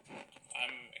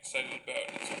excited about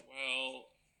as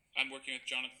well. I'm working with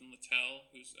Jonathan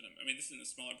Littell, who's this isn't a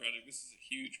smaller project. This is a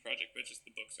huge project, but just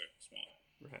the books are small.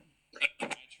 Right.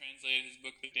 I translated his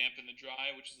book, The Damp and the Dry,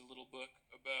 which is a little book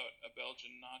about a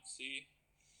Belgian Nazi,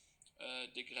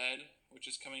 De Grede, which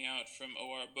is coming out from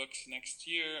OR Books next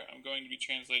year. I'm going to be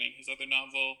translating his other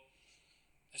novel,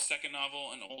 his second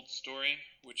novel, An Old Story,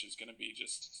 which is going to be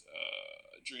just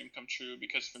a dream come true,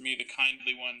 because for me, The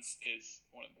Kindly Ones is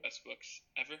one of the best books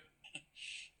ever.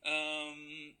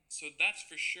 So that's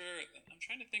for sure. I'm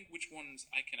trying to think which ones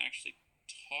I can actually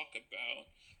talk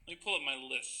about. Let me pull up my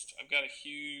list. I've got a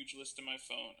huge list on my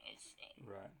phone of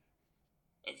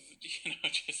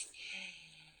just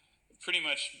pretty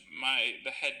much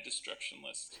the head destruction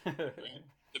list,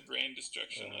 the brain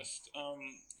destruction list.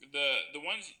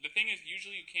 The thing is,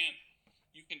 usually you can't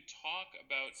you can talk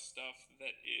about stuff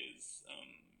that is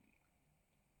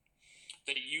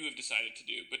that you have decided to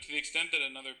do, but to the extent that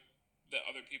other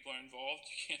people are involved,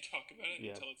 you can't talk about it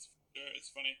until it's sure. It's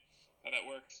funny how that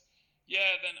works.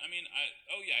 Yeah, then I mean,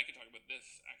 I could talk about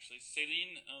this actually.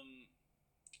 Céline,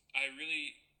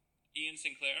 Ian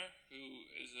Sinclair, who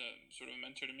is a sort of a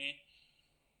mentor to me,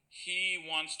 he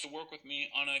wants to work with me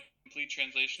on a complete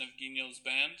translation of Guignol's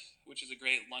Band, which is a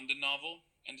great London novel,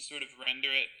 and to sort of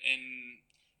render it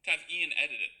to have Ian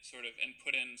edit it, sort of, and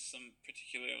put in some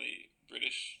particularly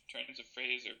British turns of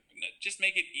phrase, or just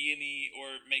make it Ian-y,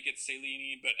 or make it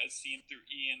Céline-y, but as seen through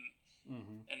Ian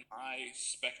and my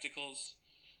spectacles.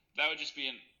 That would just be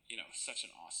such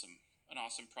an awesome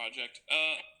project.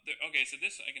 Okay, so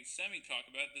this I can semi-talk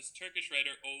about. This Turkish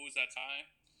writer, Oğuz Atay,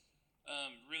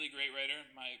 really great writer.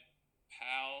 My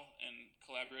pal and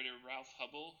collaborator Ralph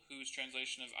Hubble, whose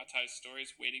translation of Atay's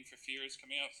stories, Waiting for Fear, is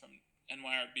coming out from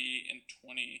NYRB in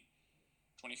 2023,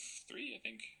 I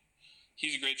think.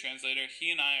 He's a great translator.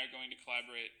 He and I are going to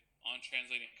collaborate on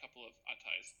translating a couple of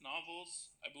Atay's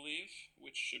novels, I believe,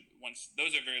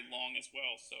 those are very long as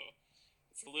well, so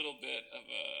it's a little bit of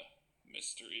a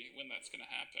mystery when that's going to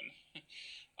happen.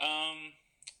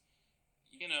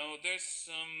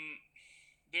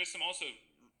 There's some also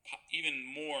even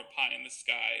more pie in the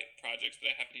sky projects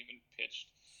that I haven't even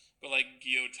pitched, but like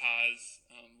Guyota's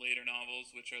later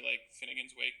novels, which are like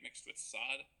Finnegan's Wake mixed with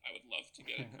Sod. I would love to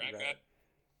get a crack right. at,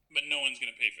 but no one's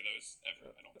going to pay for those ever,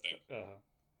 I don't think.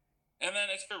 And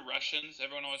then as for Russians,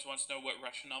 everyone always wants to know what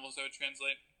Russian novels I would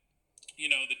translate.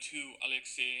 The two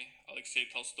Alexei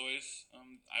Tolstoy's.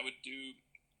 I would do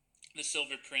The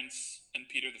Silver Prince and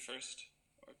Peter the First,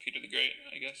 or Peter the Great,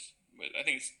 I guess. But I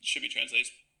think it should be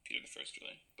translated as Peter the First,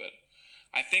 really. But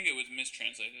I think it was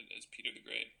mistranslated as Peter the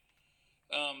Great.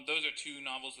 Those are two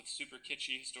novels with super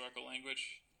kitschy historical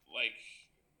language, like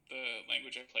the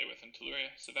language I play with in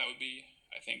Tellurия. So that would be,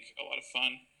 I think, a lot of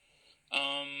fun.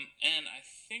 And I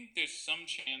think there's some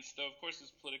chance, though of course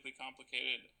it's politically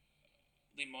complicated,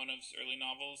 Limonov's early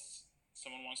novels,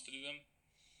 someone wants to do them.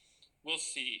 We'll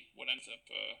see what ends up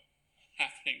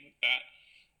happening with that.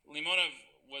 Limonov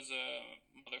was a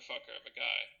motherfucker of a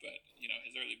guy, but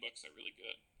his early books are really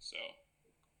good, so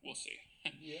we'll see.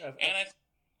 Yeah,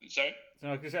 sorry?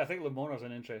 So I think Limonov's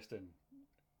an interesting.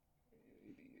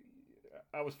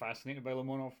 I was fascinated by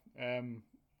Limonov,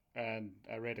 and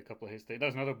I read a couple of his things. That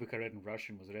was another book I read in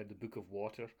Russian. I read The Book of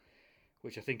Water,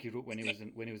 which I think he wrote when he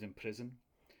was in prison.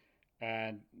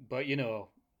 But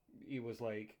he was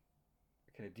like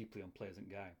a kind of deeply unpleasant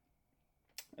guy.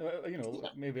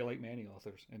 Maybe like many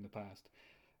authors in the past.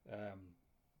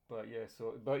 But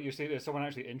you're saying is someone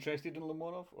actually interested in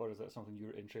Limonov, or is that something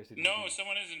you're interested in? No,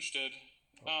 someone is interested,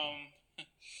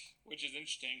 which is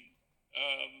interesting.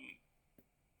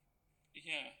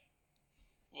 Yeah,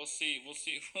 we'll see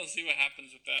what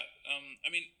happens with that.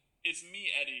 I mean, it's Me,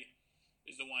 Eddie,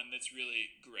 is the one that's really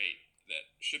great that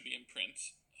should be in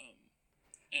print.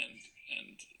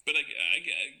 But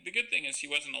the good thing is he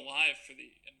wasn't alive for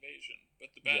the invasion.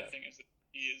 But the bad thing is that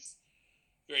he is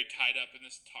very tied up in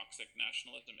this toxic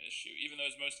nationalism issue. Even though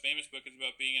his most famous book is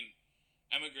about being an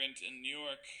immigrant in New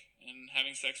York and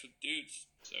having sex with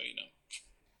dudes. So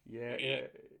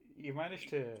Yeah. You managed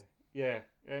to. Yeah.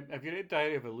 Have you read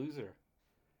Diary of a Loser?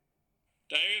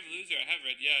 Diary of a Loser, I have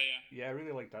read. Yeah. Yeah, I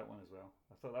really liked that one as well.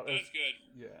 I thought that was good.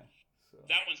 Yeah. So.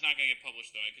 That one's not going to get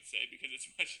published, though, I could say, because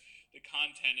the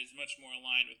content is much more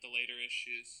aligned with the later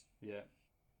issues. Yeah.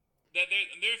 There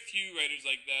are a few writers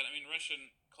like that. I mean,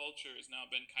 Russian culture has now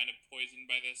been kind of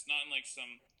poisoned by this, not in like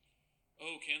some,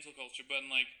 cancel culture, but in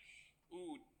like,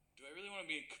 do I really want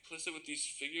to be complicit with these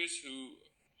figures who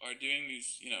are doing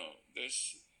these,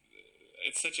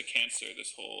 it's such a cancer,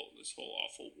 this whole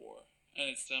awful war. And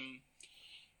it's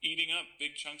eating up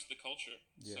big chunks of the culture.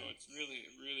 Yeah. So it's really,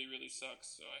 really, really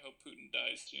sucks. So I hope Putin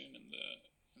dies soon and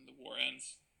the war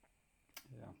ends.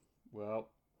 Yeah.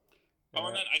 Well.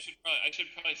 And then I should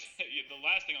probably say, the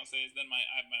last thing I'll say is then I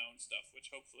have my own stuff, which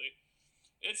hopefully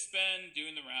it's been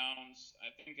doing the rounds.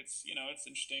 I think it's it's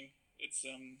interesting. It's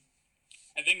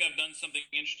I think I've done something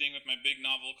interesting with my big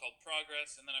novel called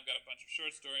Progress, and then I've got a bunch of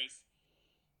short stories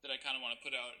that I kind of want to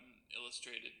put out in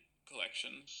illustrated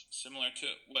collections, similar to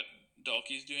what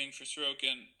Dalkey's doing for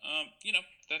Sorokin.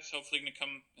 That's hopefully going to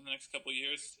come in the next couple of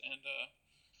years, and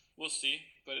we'll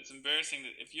see. But it's embarrassing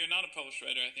that if you're not a published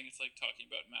writer, I think it's like talking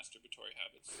about masturbatory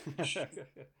habits.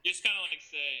 You just kind of like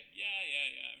say, yeah,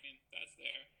 I mean, that's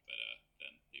there, but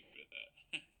then leave it at that.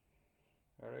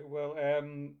 All right, well,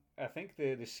 I think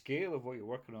the scale of what you're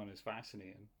working on is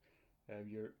fascinating.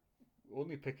 You're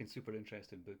only picking super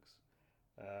interesting books.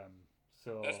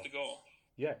 So that's the goal.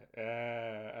 Yeah,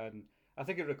 and I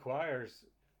think it requires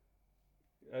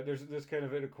there's kind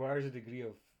of it requires a degree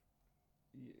of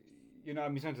I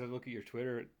mean sometimes I look at your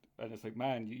Twitter and it's like,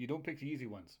 man, you don't pick the easy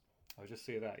ones. I'll just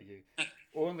say that you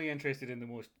only interested in the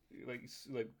most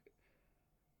like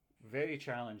very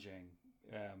challenging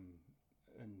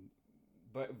and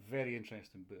but very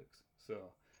interesting books.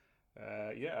 So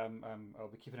yeah, I'll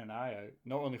be keeping an eye out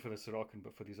not only for the Sorokin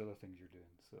but for these other things you're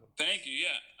doing. So thank you.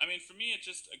 Yeah, I mean, for me, it's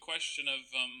just a question of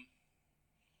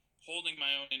holding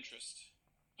my own interest.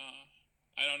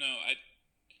 I don't know.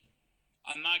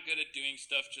 I'm not good at doing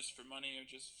stuff just for money or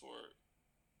just for.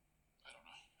 I don't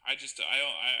know.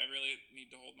 I really need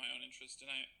to hold my own interest, and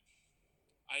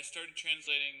I started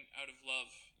translating out of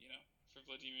love, for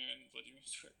Vladimir and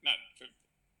Vladimir's work. Not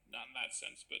in that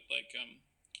sense, but like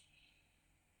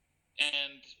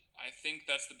and I think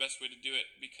that's the best way to do it,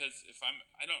 because if I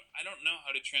don't know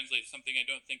how to translate something I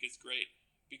don't think is great,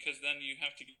 because then you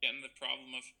have to get in the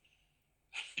problem of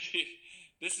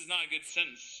this is not a good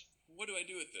sentence. What do I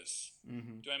do with this?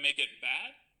 mm-hmm. Do I make it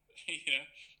bad?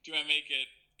 Do I make it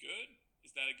good?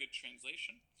 Is that a good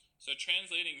translation? So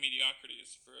translating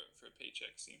mediocrities for a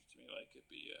paycheck seems to me like it'd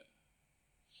be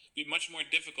much more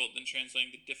difficult than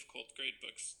translating the difficult great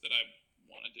books that I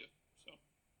want to do. So.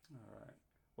 All right.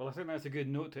 Well, I think that's a good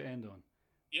note to end on.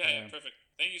 Yeah, perfect.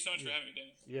 Thank you so much for having me,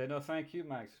 Danny. Yeah, no, thank you,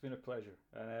 Max. It's been a pleasure.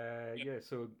 Yeah,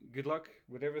 so good luck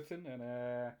with everything, and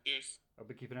cheers. I'll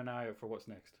be keeping an eye out for what's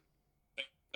next.